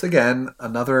once again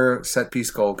another set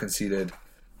piece goal conceded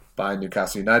by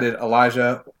Newcastle United.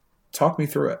 Elijah, talk me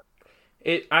through it.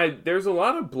 There's a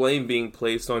lot of blame being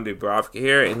placed on Dubravka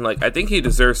here, and like I think he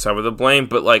deserves some of the blame,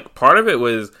 but like part of it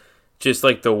was just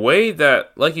like the way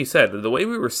that, like you said, the way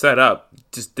we were set up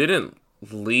just didn't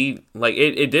lead, like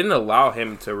it didn't allow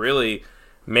him to really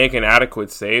make an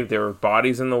adequate save. There were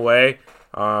bodies in the way,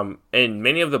 and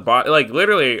many of the like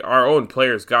literally our own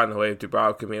players got in the way of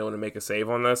Dubravka being able to make a save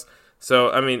on this.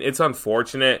 So I mean, it's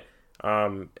unfortunate,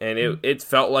 and it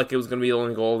felt like it was going to be the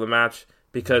only goal of the match.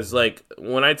 Because, like,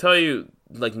 when I tell you,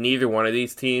 like, neither one of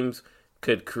these teams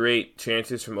could create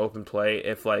chances from open play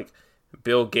if, like,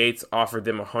 Bill Gates offered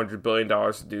them $100 billion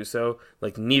to do so,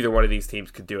 like, neither one of these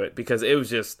teams could do it. Because it was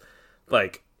just,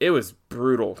 like, it was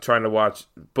brutal trying to watch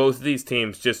both of these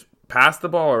teams just pass the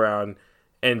ball around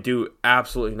and do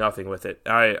absolutely nothing with it.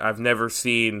 I've never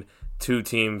seen two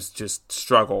teams just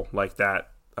struggle like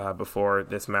that before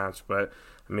this match, but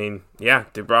I mean, yeah,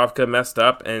 Dubravka messed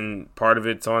up, and part of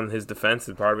it's on his defense,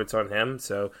 and part of it's on him.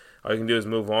 So all you can do is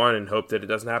move on and hope that it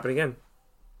doesn't happen again.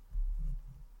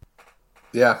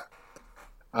 Yeah,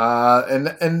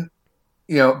 and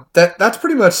you know that's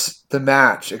pretty much the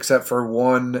match, except for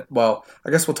one. Well, I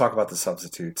guess we'll talk about the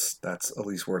substitutes. That's at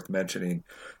least worth mentioning.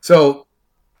 So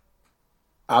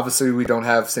obviously, we don't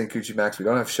have St. Kuchi Max, we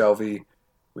don't have Shelby,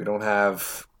 we don't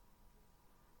have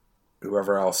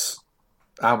whoever else.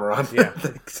 Almiron. Yeah.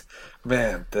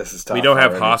 Man, this is tough. We don't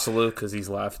have Hosselu because he's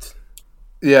left.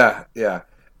 Yeah.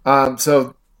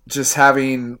 So just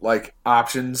having like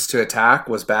options to attack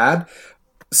was bad.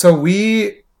 So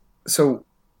we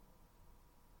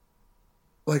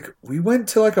went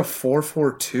to like a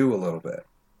 4-4-2 a little bit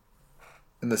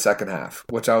in the second half,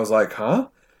 which I was like, huh?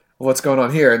 What's going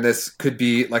on here? And this could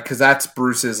be like, because that's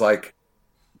Bruce's like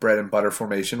bread and butter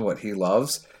formation, what he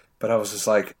loves. But I was just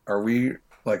like, are we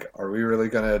really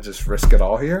going to just risk it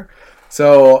all here?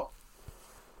 So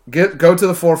go to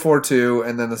the 4-4-2,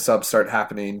 and then the subs start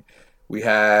happening. It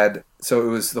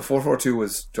was the 4-4-2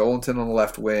 was Joelinton on the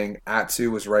left wing,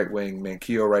 Atsu was right wing,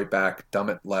 Manquillo right back,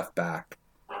 Dummett left back,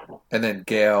 and then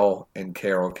Gale and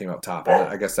Carroll came up top. And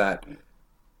I guess that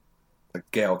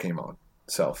Gale came on,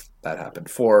 so that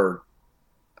happened for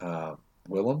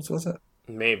Willems, was it?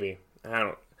 Maybe, I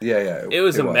don't. Yeah. It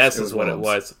was a mess, is what it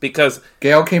was. Because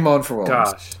Gale came on for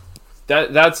Willems.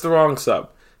 Gosh, that's the wrong sub.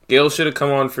 Gale should have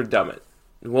come on for Dummett.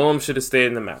 Willems should have stayed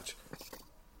in the match.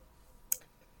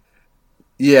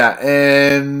 Yeah,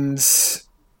 and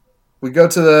we go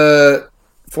to the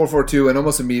 4-4-2, and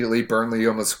almost immediately Burnley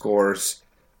almost scores.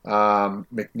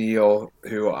 McNeil,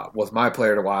 who was my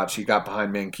player to watch, he got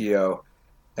behind Manquillo,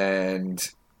 and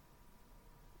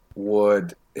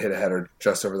Wood hit a header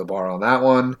just over the bar on that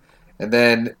one. And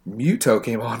then Muto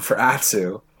came on for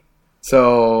Atsu.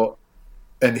 So,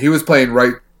 and he was playing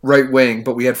right wing,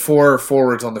 but we had 4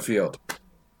 forwards on the field.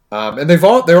 And they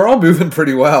were all moving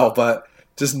pretty well, but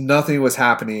just nothing was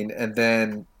happening. And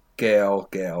then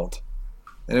Galed.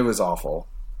 And it was awful.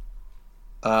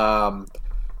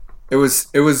 It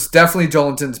was definitely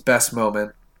Joelinton's best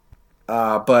moment.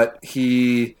 But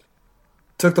he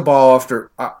took the ball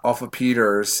off of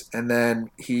Peters, and then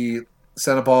he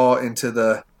sent a ball into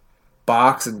the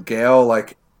box, and Gale,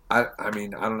 like, I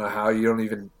mean, I don't know how you don't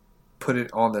even put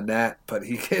it on the net, but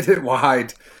he hit it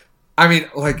wide. I mean,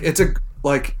 like,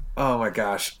 oh my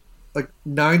gosh, like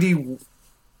 93%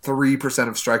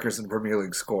 of strikers in the Premier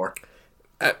League score.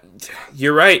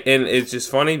 You're right, and it's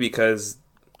just funny because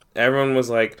everyone was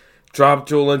like, drop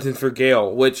Joelinton for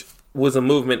Gale, which was a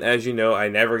movement, as you know, I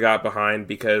never got behind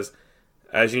because,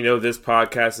 as you know, this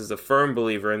podcast is a firm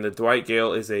believer in that Dwight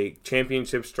Gale is a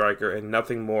championship striker and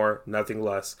nothing more, nothing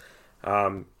less.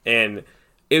 And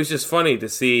it was just funny to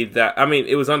see that. I mean,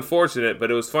 it was unfortunate,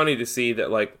 but it was funny to see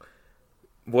that, like,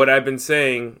 what I've been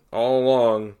saying all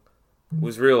along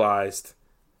was realized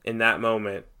in that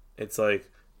moment. It's like,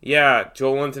 yeah,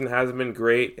 Joelinton hasn't been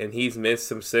great and he's missed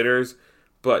some sitters,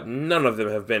 but none of them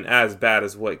have been as bad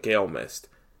as what Gale missed.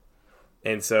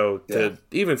 And so to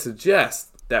even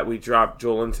suggest that we drop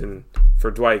Joel Linton for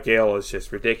Dwight Gale is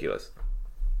just ridiculous.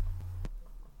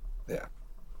 Yeah.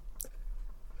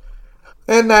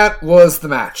 And that was the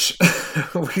match.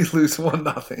 We lose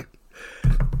 1-0.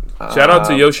 Shout out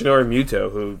to Yoshinori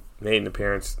Muto, who made an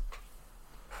appearance.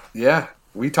 Yeah,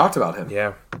 we talked about him.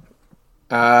 Yeah.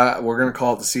 We're going to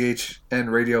call it the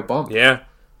CHN Radio Bump. Yeah.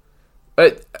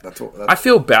 But I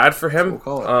feel bad for him. We'll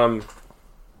call it.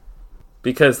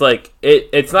 Because, like,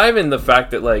 it's not even the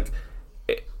fact that, like,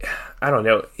 I don't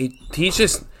know. He's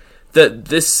just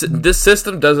this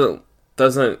system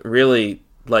doesn't really,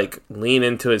 like, lean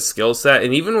into his skill set.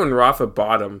 And even when Rafa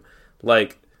bought him,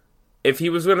 like, if he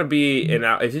was going to be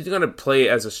if he's going to play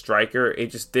as a striker,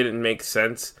 it just didn't make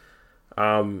sense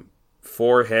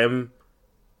for him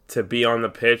to be on the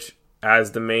pitch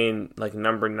as the main, like,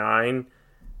 number 9.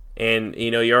 And, you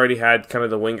know, you already had kind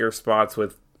of the winger spots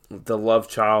with the love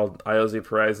child, Ayoze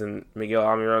Perez and Miguel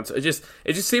Almiron. So it just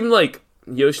seemed like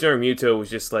Yoshinori Muto was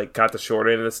just, like, got the short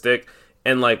end of the stick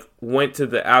and, like, went to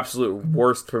the absolute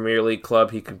worst Premier League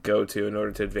club he could go to in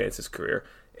order to advance his career.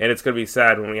 And it's going to be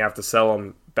sad when we have to sell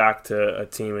him back to a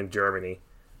team in Germany.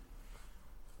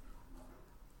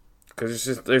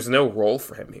 Because there's no role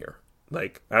for him here.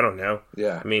 Like, I don't know.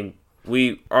 Yeah. I mean,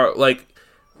 we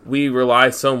rely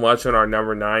so much on our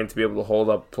number 9 to be able to hold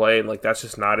up play, and, like, that's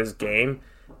just not his game.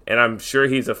 And I'm sure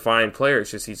he's a fine player.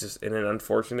 It's just he's just in an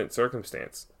unfortunate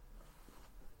circumstance.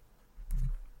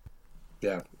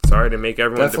 Yeah. Sorry to make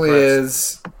everyone definitely depressed.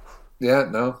 Is. Yeah,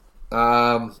 no.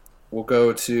 We'll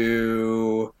go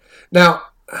to... Now,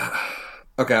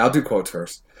 okay, I'll do quotes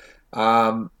first.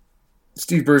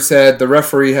 Steve Bruce said, the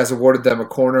referee has awarded them a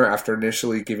corner after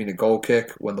initially giving a goal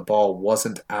kick when the ball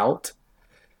wasn't out.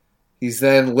 He's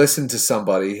then listened to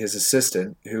somebody, his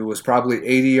assistant, who was probably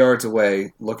 80 yards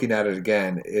away, looking at it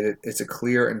again. It's a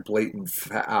clear and blatant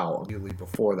foul immediately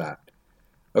before that.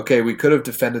 Okay, we could have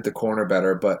defended the corner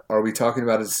better, but are we talking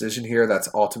about a decision here that's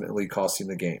ultimately costing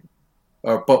the game?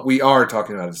 But we are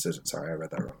talking about a decision. Sorry, I read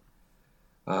that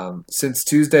wrong. Since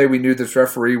Tuesday, we knew this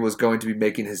referee was going to be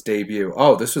making his debut.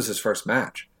 Oh, this was his first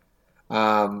match.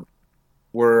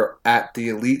 We're at the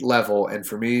elite level, and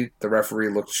for me, the referee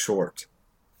looked short.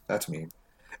 That's mean.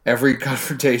 Every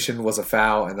confrontation was a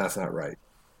foul, and that's not right.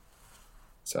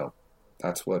 So,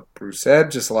 that's what Bruce said.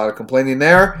 Just a lot of complaining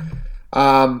there.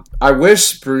 I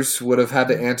wish Bruce would have had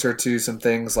to answer to some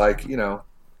things like, you know,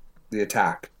 the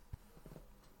attack.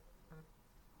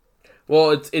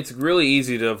 Well, it's really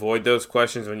easy to avoid those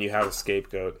questions when you have a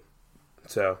scapegoat.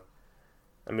 So,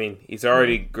 I mean, he's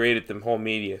already great at the whole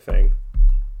media thing.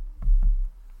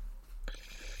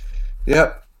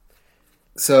 Yep.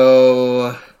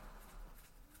 So,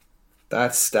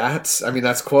 that's stats. I mean,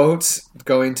 that's quotes.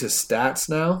 Going to stats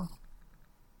now.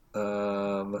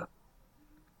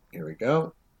 Here we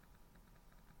go.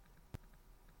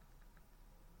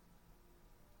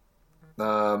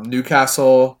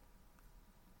 Newcastle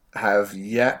have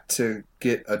yet to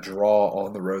get a draw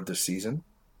on the road this season.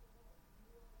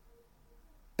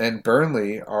 And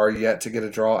Burnley are yet to get a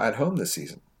draw at home this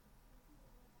season.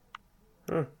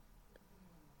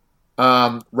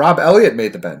 Rob Elliott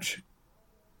made the bench.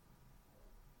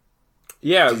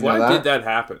 Yeah, why did that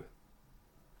happen?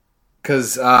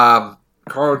 Because Carlo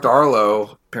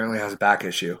Darlow apparently has a back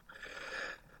issue.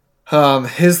 Rob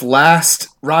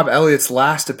Elliott's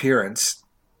last appearance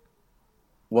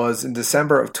was in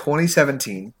December of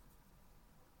 2017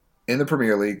 in the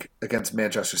Premier League against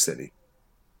Manchester City.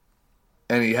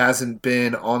 And he hasn't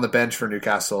been on the bench for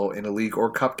Newcastle in a league or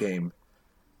cup game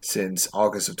since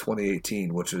August of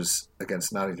 2018, which was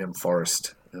against Nottingham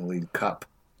Forest in the League Cup.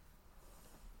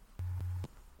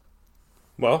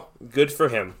 Well, good for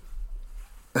him.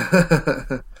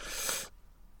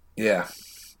 Yeah.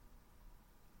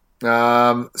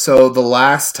 So the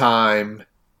last time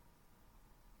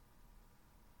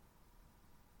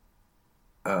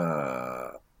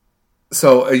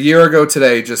so a year ago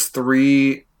today, just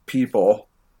 3 people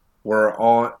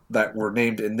were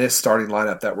named in this starting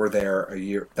lineup that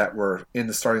were in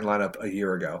the starting lineup a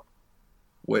year ago.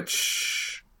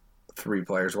 Which 3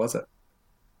 players was it?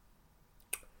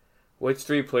 Which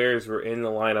 3 players were in the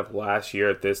lineup last year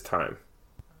at this time?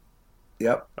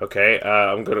 Yep. Okay,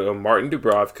 I'm going to go Martin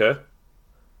Dubravka.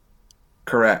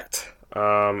 Correct.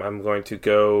 I'm going to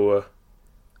go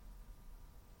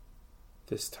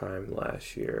this time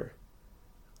last year.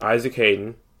 Isaac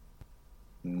Hayden.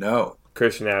 No.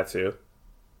 Christian Atsu.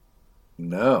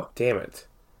 No. Damn it.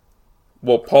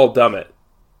 Well, Paul Dummett.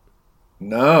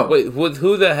 No. Wait,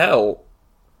 who the hell?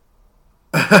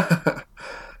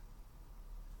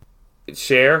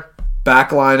 Cher?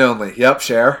 Back line only. Yep,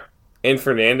 Cher. And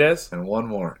Fernandez? And one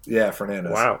more. Yeah,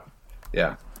 Fernandez. Wow.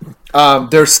 Yeah.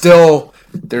 There's still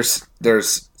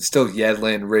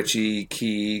Yedlin, Richie,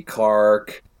 Key,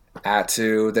 Clark,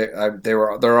 Atsu. They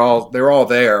were all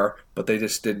there, but they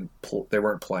just they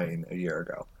weren't playing a year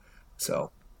ago.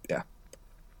 So yeah.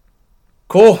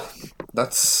 Cool.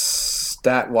 That's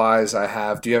stat wise I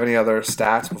have. Do you have any other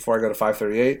stats before I go to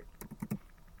 538?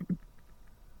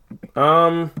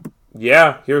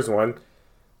 Yeah, here's one.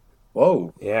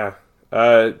 Whoa. Yeah.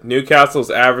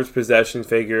 Newcastle's average possession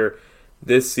figure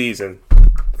this season,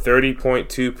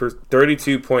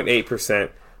 32.8%,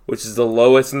 which is the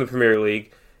lowest in the Premier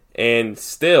League. And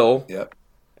still, Yep.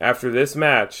 After this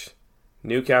match,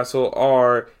 Newcastle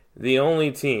are the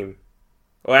only team.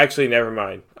 Well, actually, never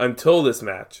mind. Until this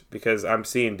match, because I'm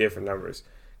seeing different numbers.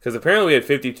 Because apparently we had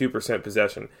 52%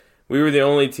 possession. We were the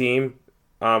only team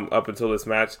up until this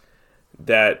match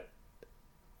that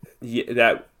did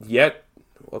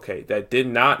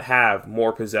not have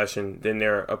more possession than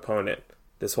their opponent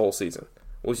this whole season,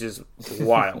 which is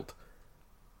wild.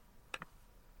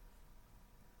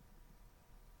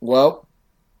 Well,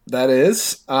 that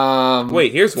is.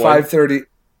 Wait, here's one. 530.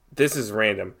 This is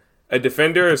random. A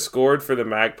defender has scored for the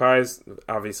Magpies,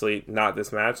 obviously not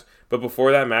this match, but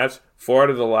before that match, 4 out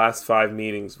of the last 5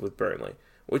 meetings with Burnley,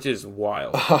 which is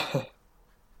wild.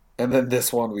 And then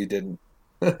this one we didn't.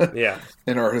 Yeah.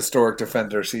 In our historic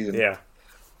defender season. Yeah.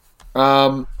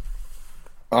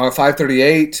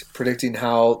 538, predicting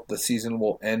how the season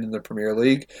will end in the Premier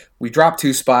League. We dropped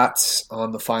 2 spots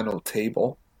on the final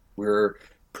table. We were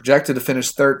projected to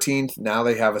finish 13th. Now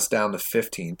they have us down to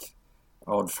 15th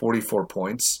on 44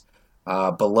 points.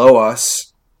 Below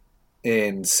us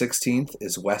in 16th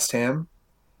is West Ham,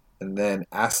 and then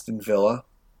Aston Villa,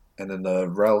 and then the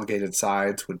relegated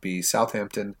sides would be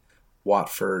Southampton,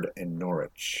 Watford, and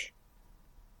Norwich.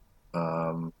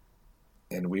 And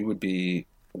we would be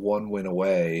 1 win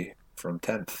away from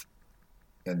 10th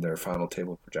in their final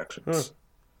table projections.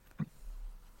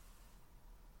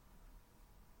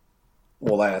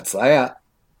 Well, that's that.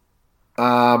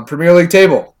 Premier League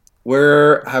table.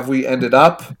 Where have we ended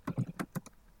up?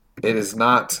 It is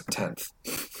not 10th.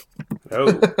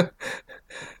 Oh.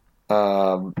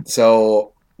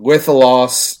 So, with a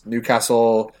loss,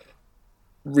 Newcastle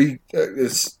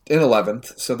is in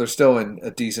 11th, so they're still in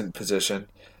a decent position.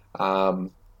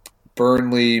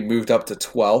 Burnley moved up to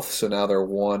 12th, so now they're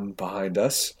 1 behind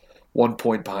us. 1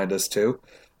 point behind us, too.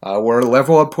 We're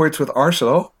level on points with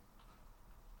Arsenal,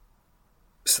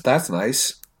 so that's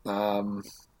nice.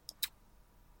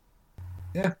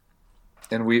 Yeah,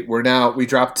 and we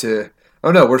dropped to.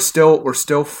 Oh no, we're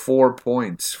still 4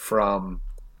 points from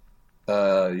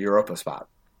Europa spot.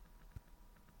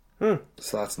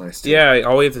 So that's nice too. Yeah,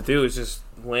 all we have to do is just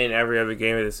win every other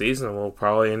game of the season, and we'll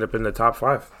probably end up in the top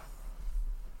 5.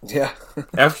 Yeah.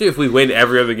 Actually, if we win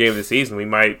every other game of the season, we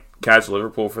might catch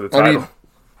Liverpool for the title. I mean,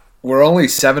 we're only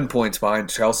 7 points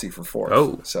behind Chelsea for 4th.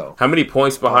 Oh, so how many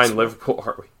points behind Liverpool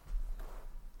are we?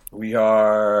 We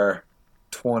are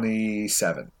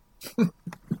 27.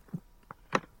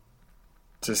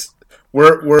 Just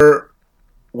we're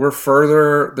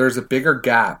further. There's a bigger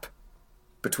gap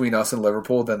between us and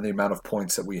Liverpool than the amount of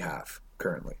points that we have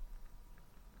currently.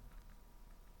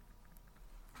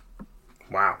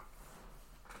 Wow.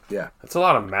 Yeah, that's a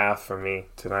lot of math for me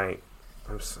tonight.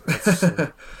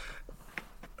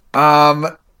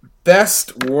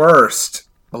 Best worst,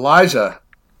 Elijah.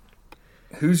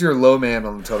 Who's your low man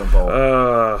on the totem pole?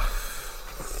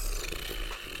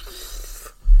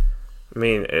 I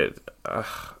mean,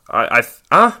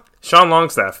 Sean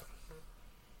Longstaff.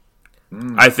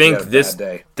 I think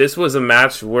this was a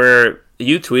match where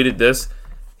you tweeted this.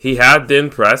 He had to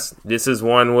impress. This is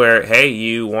one where, hey,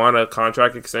 you want a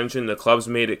contract extension. The club's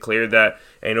made it clear that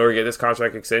in order to get this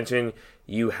contract extension,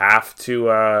 you have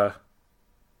to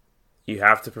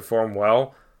perform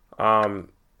well.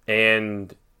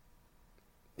 And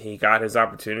he got his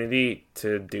opportunity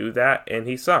to do that, and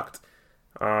he sucked.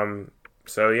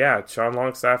 So yeah, Sean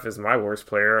Longstaff is my worst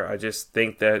player. I just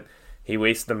think that he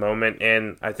wasted the moment,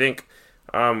 and I think,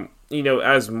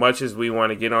 as much as we want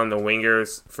to get on the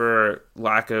wingers for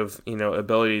lack of,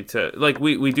 ability to,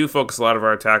 we do focus a lot of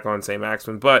our attack on St.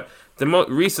 Maximin, but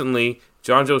recently,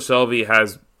 John Joe Shelby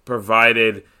has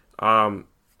provided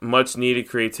much needed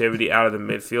creativity out of the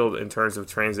midfield in terms of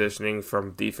transitioning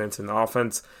from defense and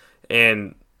offense,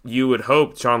 and you would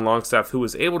hope Sean Longstaff, who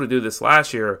was able to do this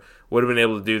last year, would have been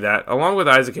able to do that, along with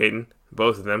Isaac Hayden,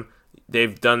 both of them.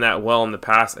 They've done that well in the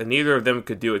past, and neither of them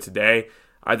could do it today.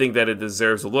 I think that it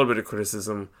deserves a little bit of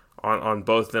criticism on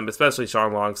both of them, especially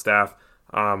Sean Longstaff,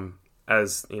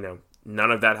 as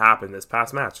none of that happened this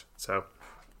past match. So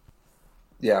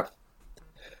Yeah.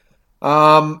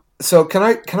 So can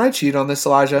I cheat on this,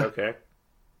 Elijah? okay,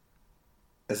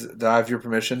 Do I have your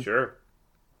permission? sure.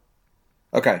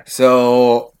 Okay,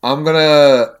 so I'm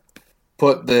gonna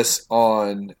put this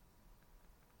on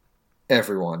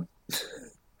everyone.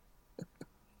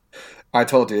 I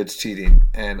told you it's cheating,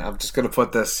 and I'm just gonna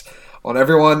put this on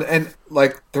everyone. And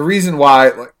like the reason why,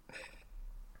 like,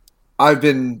 I've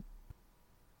been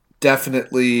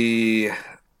definitely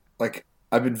like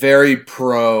I've been very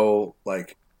pro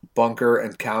like bunker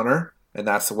and counter, and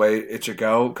that's the way it should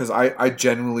go. Because I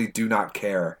genuinely do not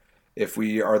care if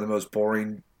we are the most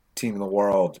boring team in the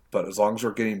world, but as long as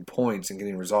we're getting points and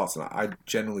getting results, and I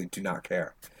genuinely do not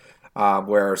care.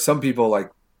 Where some people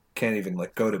like can't even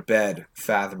like go to bed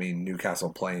fathoming Newcastle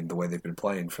playing the way they've been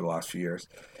playing for the last few years.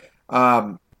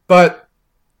 But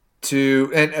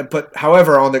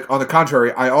however, on the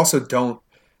contrary, I also don't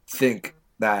think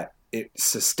that it's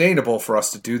sustainable for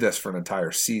us to do this for an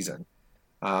entire season,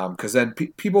 because then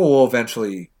people will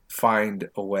eventually find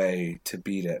a way to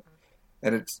beat it,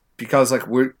 and it's because like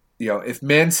if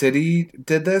Man City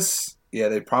did this, yeah,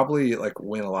 they'd probably like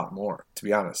win a lot more, to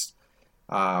be honest,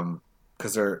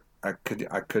 because I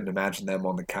couldn't imagine them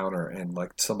on the counter and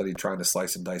like somebody trying to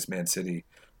slice and dice Man City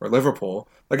or Liverpool.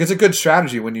 Like, it's a good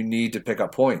strategy when you need to pick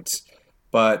up points,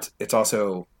 but it's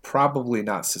also probably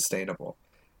not sustainable.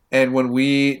 And when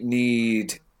we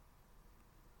need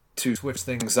to switch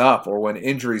things up, or when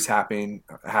injuries happen,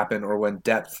 or when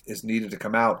depth is needed to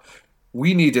come out,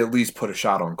 we need to at least put a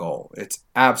shot on goal. It's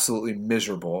absolutely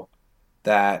miserable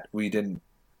that we don't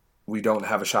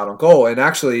have a shot on goal. And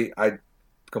actually,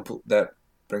 that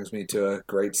brings me to a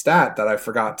great stat that I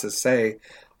forgot to say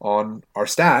on our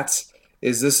stats.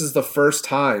 This is the first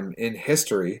time in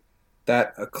history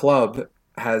that a club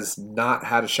has not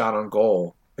had a shot on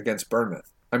goal against Burnley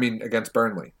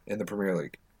in the Premier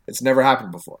League. It's never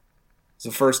happened before. It's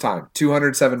the first time.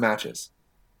 207 matches.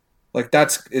 Like,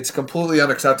 it's completely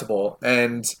unacceptable.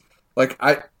 And like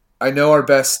I know our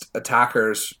best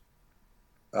attackers,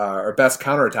 our best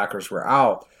counterattackers were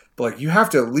out, but like you have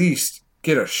to at least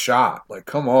get a shot. Like,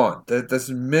 come on, that's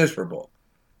miserable.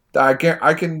 I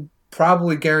can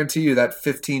probably guarantee you that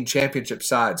 15 championship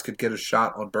sides could get a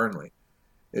shot on Burnley.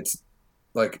 It's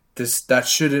like this. That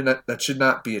should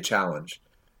not be a challenge.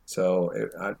 So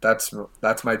that's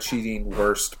my cheating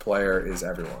worst player is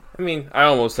everyone. I mean, I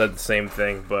almost said the same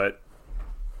thing, but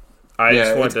I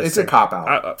just want to. It's a cop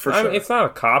out for sure. Mean, it's not a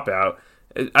cop out.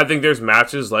 I think there's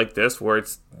matches like this where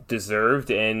it's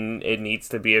deserved and it needs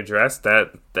to be addressed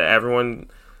that everyone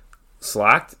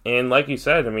slacked. And like you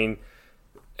said, I mean,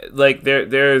 like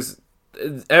there's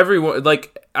everyone.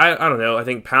 Like I don't know. I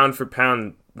think pound for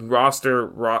pound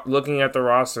looking at the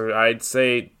roster, I'd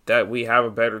say that we have a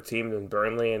better team than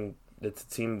Burnley, and it's a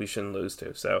team we shouldn't lose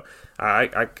to. So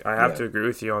I have to agree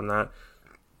with you on that.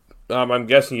 I'm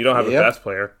guessing you don't have a best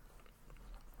player.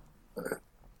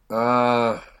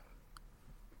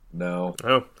 No,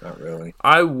 not really.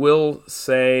 I will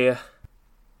say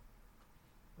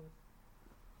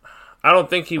I don't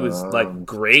think he was like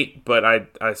great, but I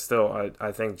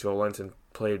think Joelinton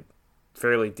played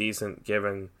fairly decent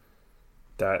given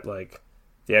that like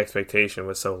the expectation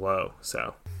was so low.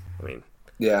 So I mean,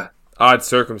 yeah, odd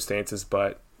circumstances,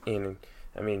 but that's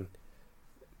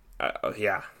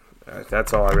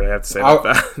all I really have to say about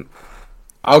that.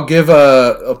 I'll give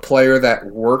a player that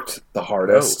worked the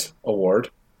hardest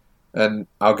award, and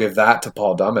I'll give that to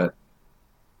Paul Dummett.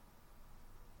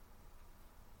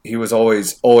 He was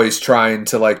always trying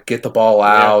to like get the ball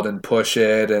out and push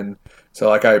it, and so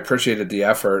like I appreciated the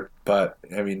effort, but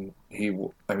I mean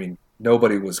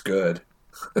nobody was good.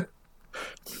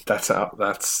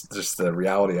 That's just the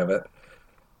reality of it.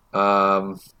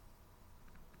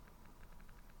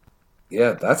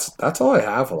 Yeah, that's all I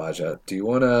have, Elijah. Do you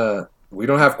want to? We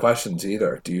don't have questions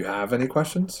either. Do you have any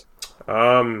questions?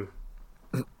 Oh,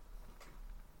 they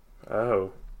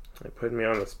put me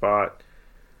on the spot.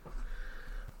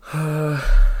 I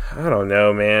don't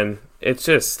know, man. It's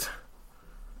a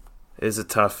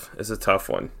tough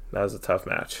one. That was a tough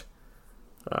match.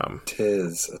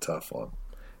 Tis a tough one.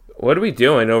 What are we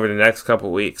doing over the next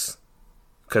couple weeks?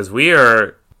 Because we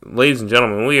are, ladies and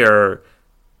gentlemen,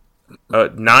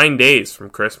 9 days from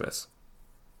Christmas.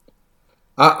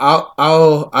 I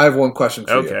have one question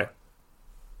for you. Okay.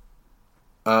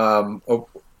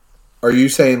 Are you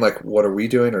saying like what are we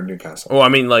doing or Newcastle? Well, I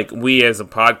mean like we as a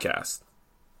podcast.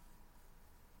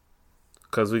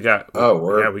 Because we got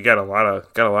we got a lot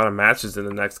of matches in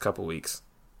the next couple weeks.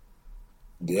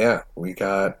 Yeah, we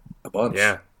got a bunch.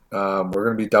 Yeah, we're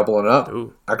gonna be doubling up.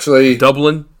 Ooh. Actually,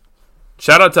 Dublin.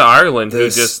 Shout out to Ireland,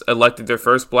 This- who just elected their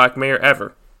first black mayor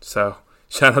ever. So,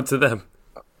 shout out to them.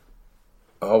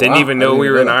 Oh, Didn't wow. even I know didn't we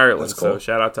were know in that. Ireland, That's cool. so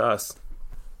shout out to us.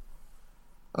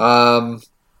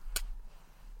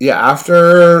 Yeah,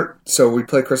 after we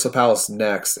play Crystal Palace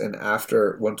next, and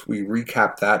once we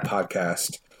recap that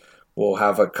podcast, we'll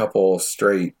have a couple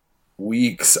straight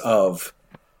weeks of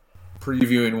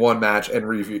previewing one match and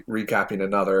recapping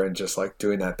another, and just like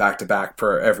doing that back to back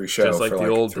for every show. Just like for the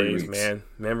old 3 days, weeks. man.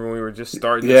 Remember when we were just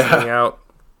starting this thing out?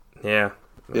 Yeah.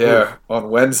 Yeah,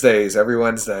 on Wednesdays, every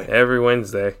Wednesday. Every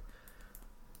Wednesday.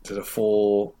 Did a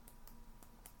full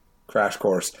crash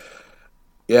course.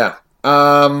 Yeah.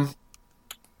 My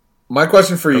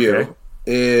question for Okay. you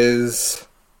is,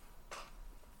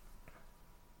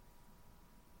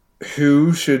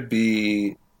 who should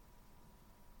be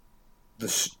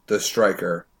the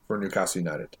striker for Newcastle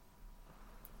United?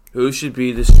 Who should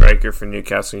be the striker for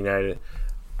Newcastle United?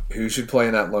 Who should play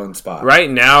in that lone spot? Right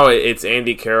now, it's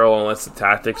Andy Carroll unless the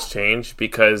tactics change,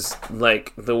 because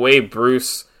like the way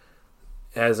Bruce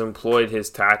has employed his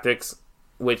tactics,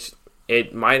 which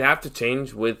it might have to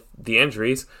change with the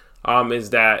injuries, is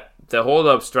that the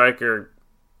hold-up striker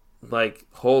like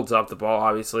holds up the ball,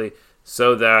 obviously,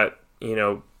 so that, you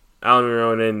know,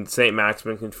 Almiron and St.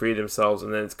 Maximin can free themselves,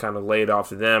 and then it's kind of laid off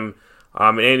to them.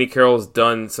 And Andy Carroll's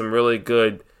done some really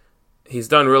good. He's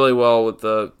done really well with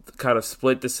the kind of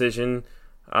split decision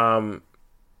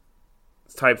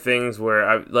type things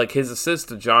where like his assist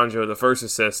to Jonjo, the first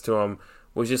assist to him,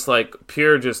 was just like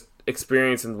pure just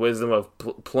experience and wisdom of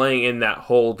playing in that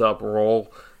hold up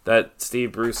role that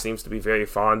Steve Bruce seems to be very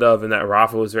fond of, and that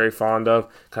Rafa was very fond of,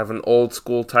 kind of an old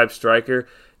school type striker.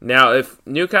 Now, if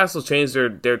Newcastle change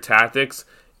their tactics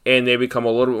and they become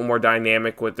a little bit more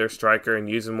dynamic with their striker and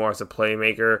use him more as a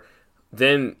playmaker,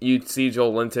 then you'd see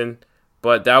Joel Linton.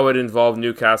 But that would involve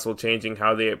Newcastle changing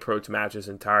how they approach matches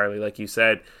entirely. Like you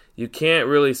said, you can't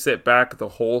really sit back the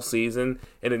whole season,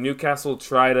 and if Newcastle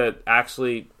try to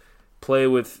actually play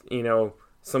with, you know,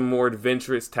 some more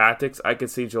adventurous tactics, I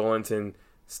could see Joel Linton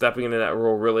stepping into that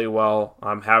role really well,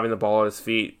 having the ball at his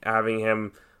feet, having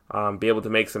him be able to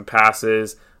make some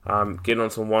passes, getting on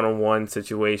some one-on-one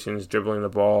situations, dribbling the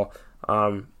ball.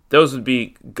 Those would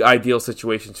be ideal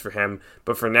situations for him.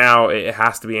 But for now, it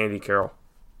has to be Andy Carroll.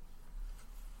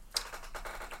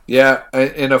 Yeah,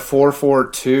 in a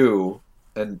 4-4-2,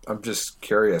 and I'm just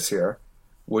curious here,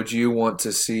 would you want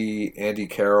to see Andy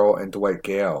Carroll and Dwight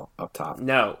Gale up top?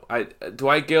 No,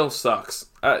 Dwight Gale sucks.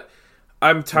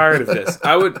 I'm tired of this.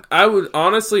 I would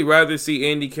honestly rather see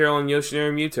Andy Carroll and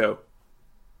Yoshinori Muto.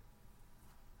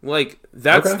 Like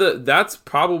that's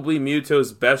probably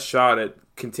Muto's best shot at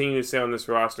continuing to stay on this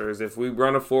roster, is if we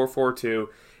run a 4-4-2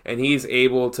 and he's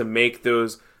able to make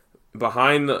those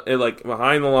behind the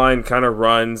line kind of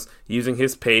runs using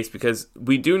his pace, because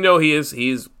we do know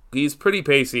he's pretty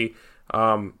pacey,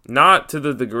 not to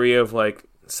the degree of like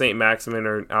St. Maximin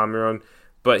or Almiron,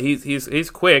 but he's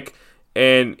quick,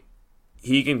 and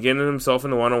he can get himself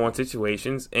into one-on-one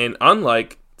situations, and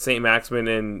unlike St.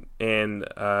 Maximin and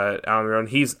Almiron,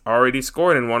 he's already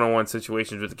scored in one-on-one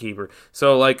situations with the keeper.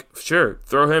 So, like, sure,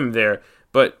 throw him there.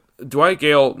 But Dwight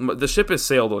Gale, the ship has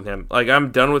sailed on him. Like,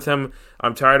 I'm done with him.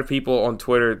 I'm tired of people on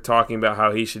Twitter talking about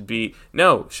how he should be.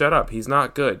 No, shut up. He's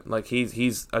not good. Like,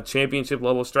 he's a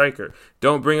championship-level striker.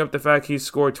 Don't bring up the fact he's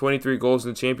scored 23 goals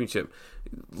in the championship.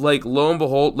 Like, lo and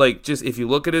behold, like, just if you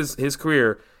look at his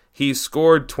career, he's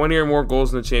scored 20 or more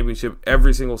goals in the championship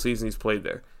every single season he's played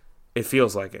there. It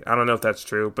feels like it. I don't know if that's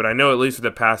true, but I know at least for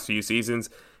the past few seasons,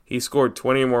 he scored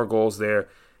 20 or more goals there.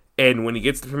 And when he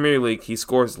gets to the Premier League, he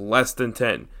scores less than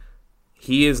 10.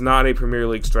 He is not a Premier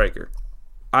League striker.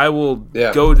 I will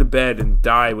go to bed and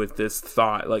die with this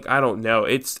thought. Like, I don't know.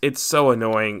 It's so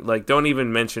annoying. Like, don't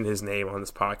even mention his name on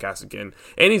this podcast again.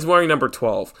 And he's wearing number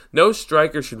 12. No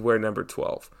striker should wear number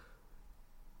 12.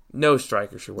 No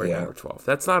striker should wear number 12.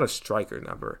 That's not a striker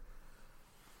number.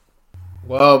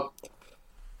 Well,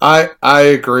 I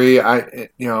agree. I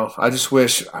just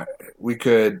wish we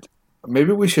could.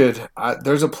 Maybe we should.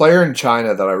 There's a player in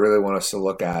China that I really want us to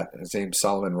look at. His name's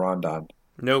Solomon Rondon.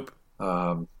 Nope.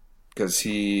 Because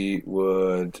he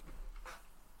would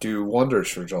do wonders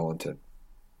for Joelinton.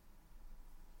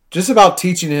 Just about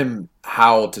teaching him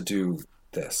how to do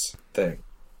this thing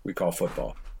we call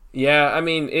football. Yeah, I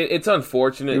mean, it's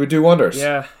unfortunate. He would do wonders.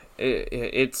 Yeah,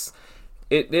 it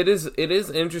is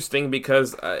interesting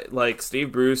because like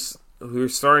Steve Bruce, we're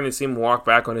starting to see him walk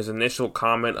back on his initial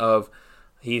comment of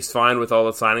he's fine with all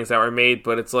the signings that were made,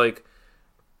 but it's like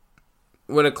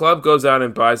when a club goes out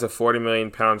and buys a £40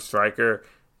 million striker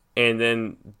and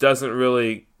then doesn't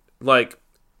really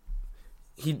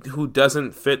who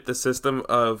doesn't fit the system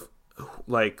of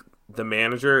like the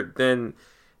manager, then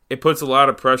it puts a lot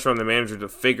of pressure on the manager to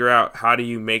figure out how do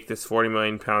you make this £40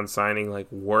 million signing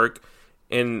like work.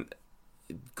 And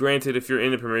granted, if you're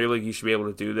in the Premier League, you should be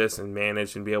able to do this and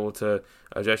manage and be able to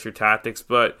adjust your tactics.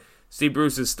 But Steve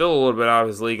Bruce is still a little bit out of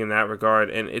his league in that regard,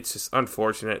 and it's just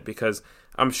unfortunate because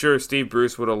I'm sure Steve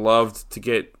Bruce would have loved to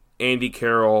get Andy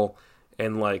Carroll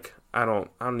and like I don't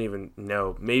even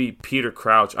know, maybe Peter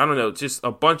Crouch. I don't know, just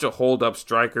a bunch of hold-up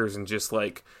strikers and just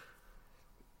like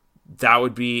that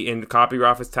would be in copy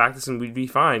off his tactics and we'd be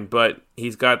fine. But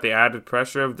he's got the added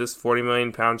pressure of this £40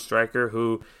 million striker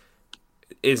who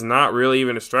is not really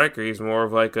even a striker. He's more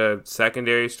of like a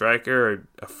secondary striker or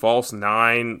a false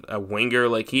nine, a winger.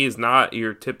 Like he is not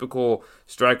your typical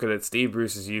striker that Steve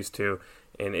Bruce is used to.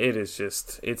 And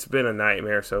it's been a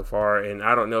nightmare so far. And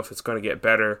I don't know if it's going to get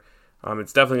better.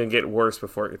 It's definitely going to get worse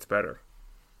before it gets better.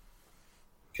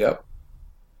 Yep.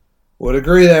 Would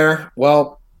agree there.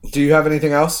 Well, do you have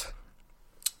anything else?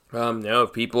 No,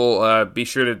 people be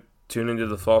sure to tune into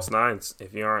the False Nines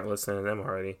if you aren't listening to them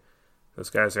already. Those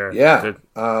guys are good.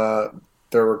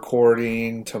 They're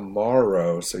recording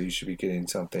tomorrow, so you should be getting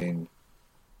something.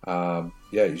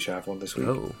 You should have one this week.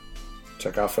 Oh.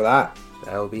 Check out for that.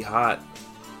 That'll be hot.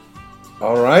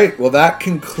 All right. Well, that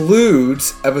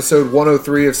concludes episode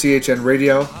 103 of CHN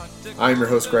Radio. I'm your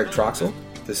host, Greg Troxel.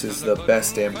 This is the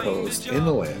best damn co-host in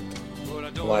the land,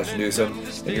 Elijah Newsom,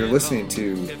 and you're listening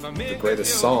to the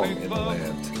greatest song in the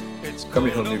land,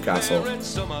 Coming Home Newcastle.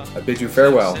 I bid you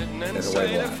farewell, and away the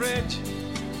lads.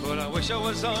 But I wish I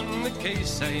was on the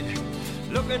quayside,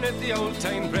 looking at the old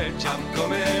town bridge. I'm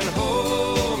coming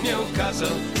home,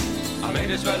 Newcastle. I might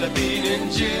as well have been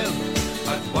in jail.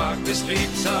 I'd walk the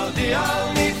streets all day.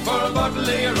 I'll need for a bottle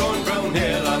of your own brown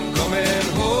ale. I'm coming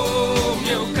home,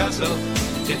 Newcastle.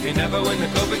 If you never win the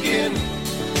cup again,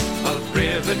 I'll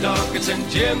brave the dark at St.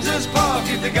 James's Park.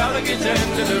 If the Gallagher's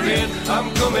end in the rain,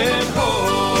 I'm coming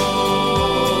home.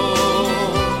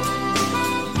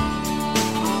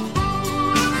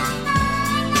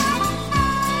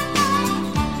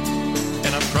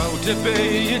 And I'm proud to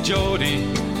be a Geordie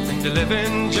and to live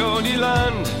in Geordie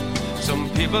land. Some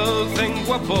people think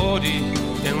we're bawdy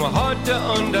and we're hard to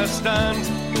understand,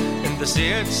 and they say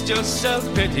it's just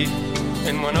self-pity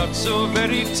and we're not so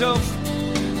very tough,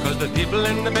 cause the people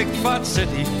in the big fat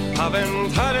city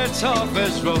haven't had it half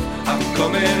as rough. I'm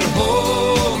coming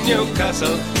home,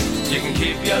 Newcastle. You can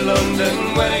keep your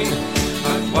London wine.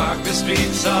 I'd walk the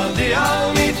streets all day.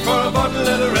 I'll meet for a bottle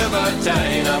of the River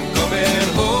Tyne. I'm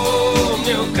coming home,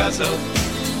 Newcastle.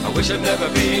 I wish I'd never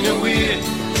been away.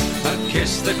 I'd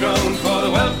kiss the ground for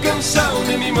the welcome sound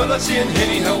and me mother saying,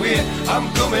 hey, how are you?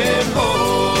 I'm coming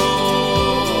home.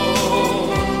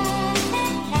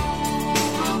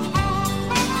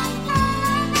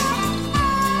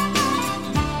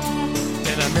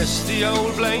 Miss the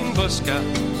old blind busker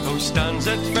who stands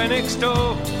at Fenwick's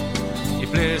door. He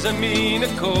plays a mean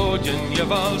accordion,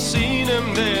 you've all seen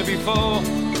him there before.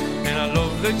 And I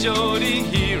love the Geordie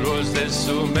heroes, there's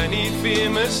so many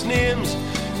famous names,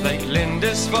 like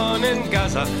Lindisfarne and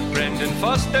Gaza, Brendan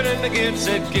Foster and the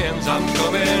Gateshead Games. I'm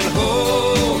coming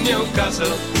home,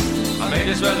 Newcastle. I might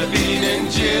as well have been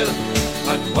in jail.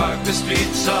 I'd walk the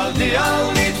streets all day.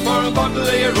 I'll need for a bottle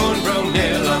of your own brown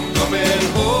ale. I'm coming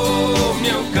home,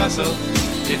 Newcastle.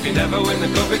 If you never win the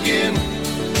cup again,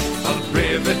 I'll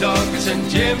brave the dark at St.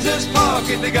 James's Park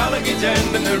at the Gallagher's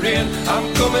end in the rain.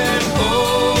 I'm coming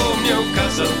home,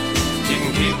 Newcastle. You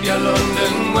can keep your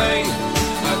London wine.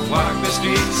 I'd walk the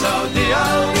streets all day.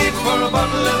 I'll need for a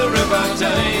bottle of the River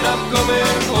Tyne. I'm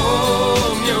coming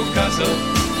home, Newcastle.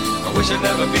 I wish I'd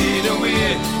never been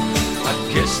away.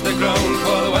 I'd kiss the ground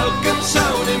for the welcome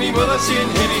sound and me mother saying,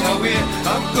 hey, how are you?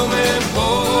 I'm coming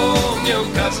home,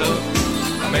 Newcastle.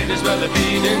 I might as well have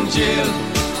been in jail.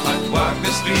 I'd walk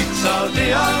the streets all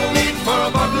day. I'll need for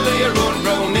a bottle of your own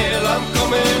brown ale. I'm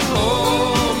coming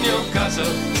home,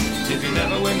 Newcastle. If you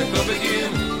never win the cup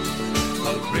again,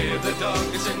 I'll brave the dark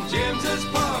at St. James's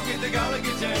Park.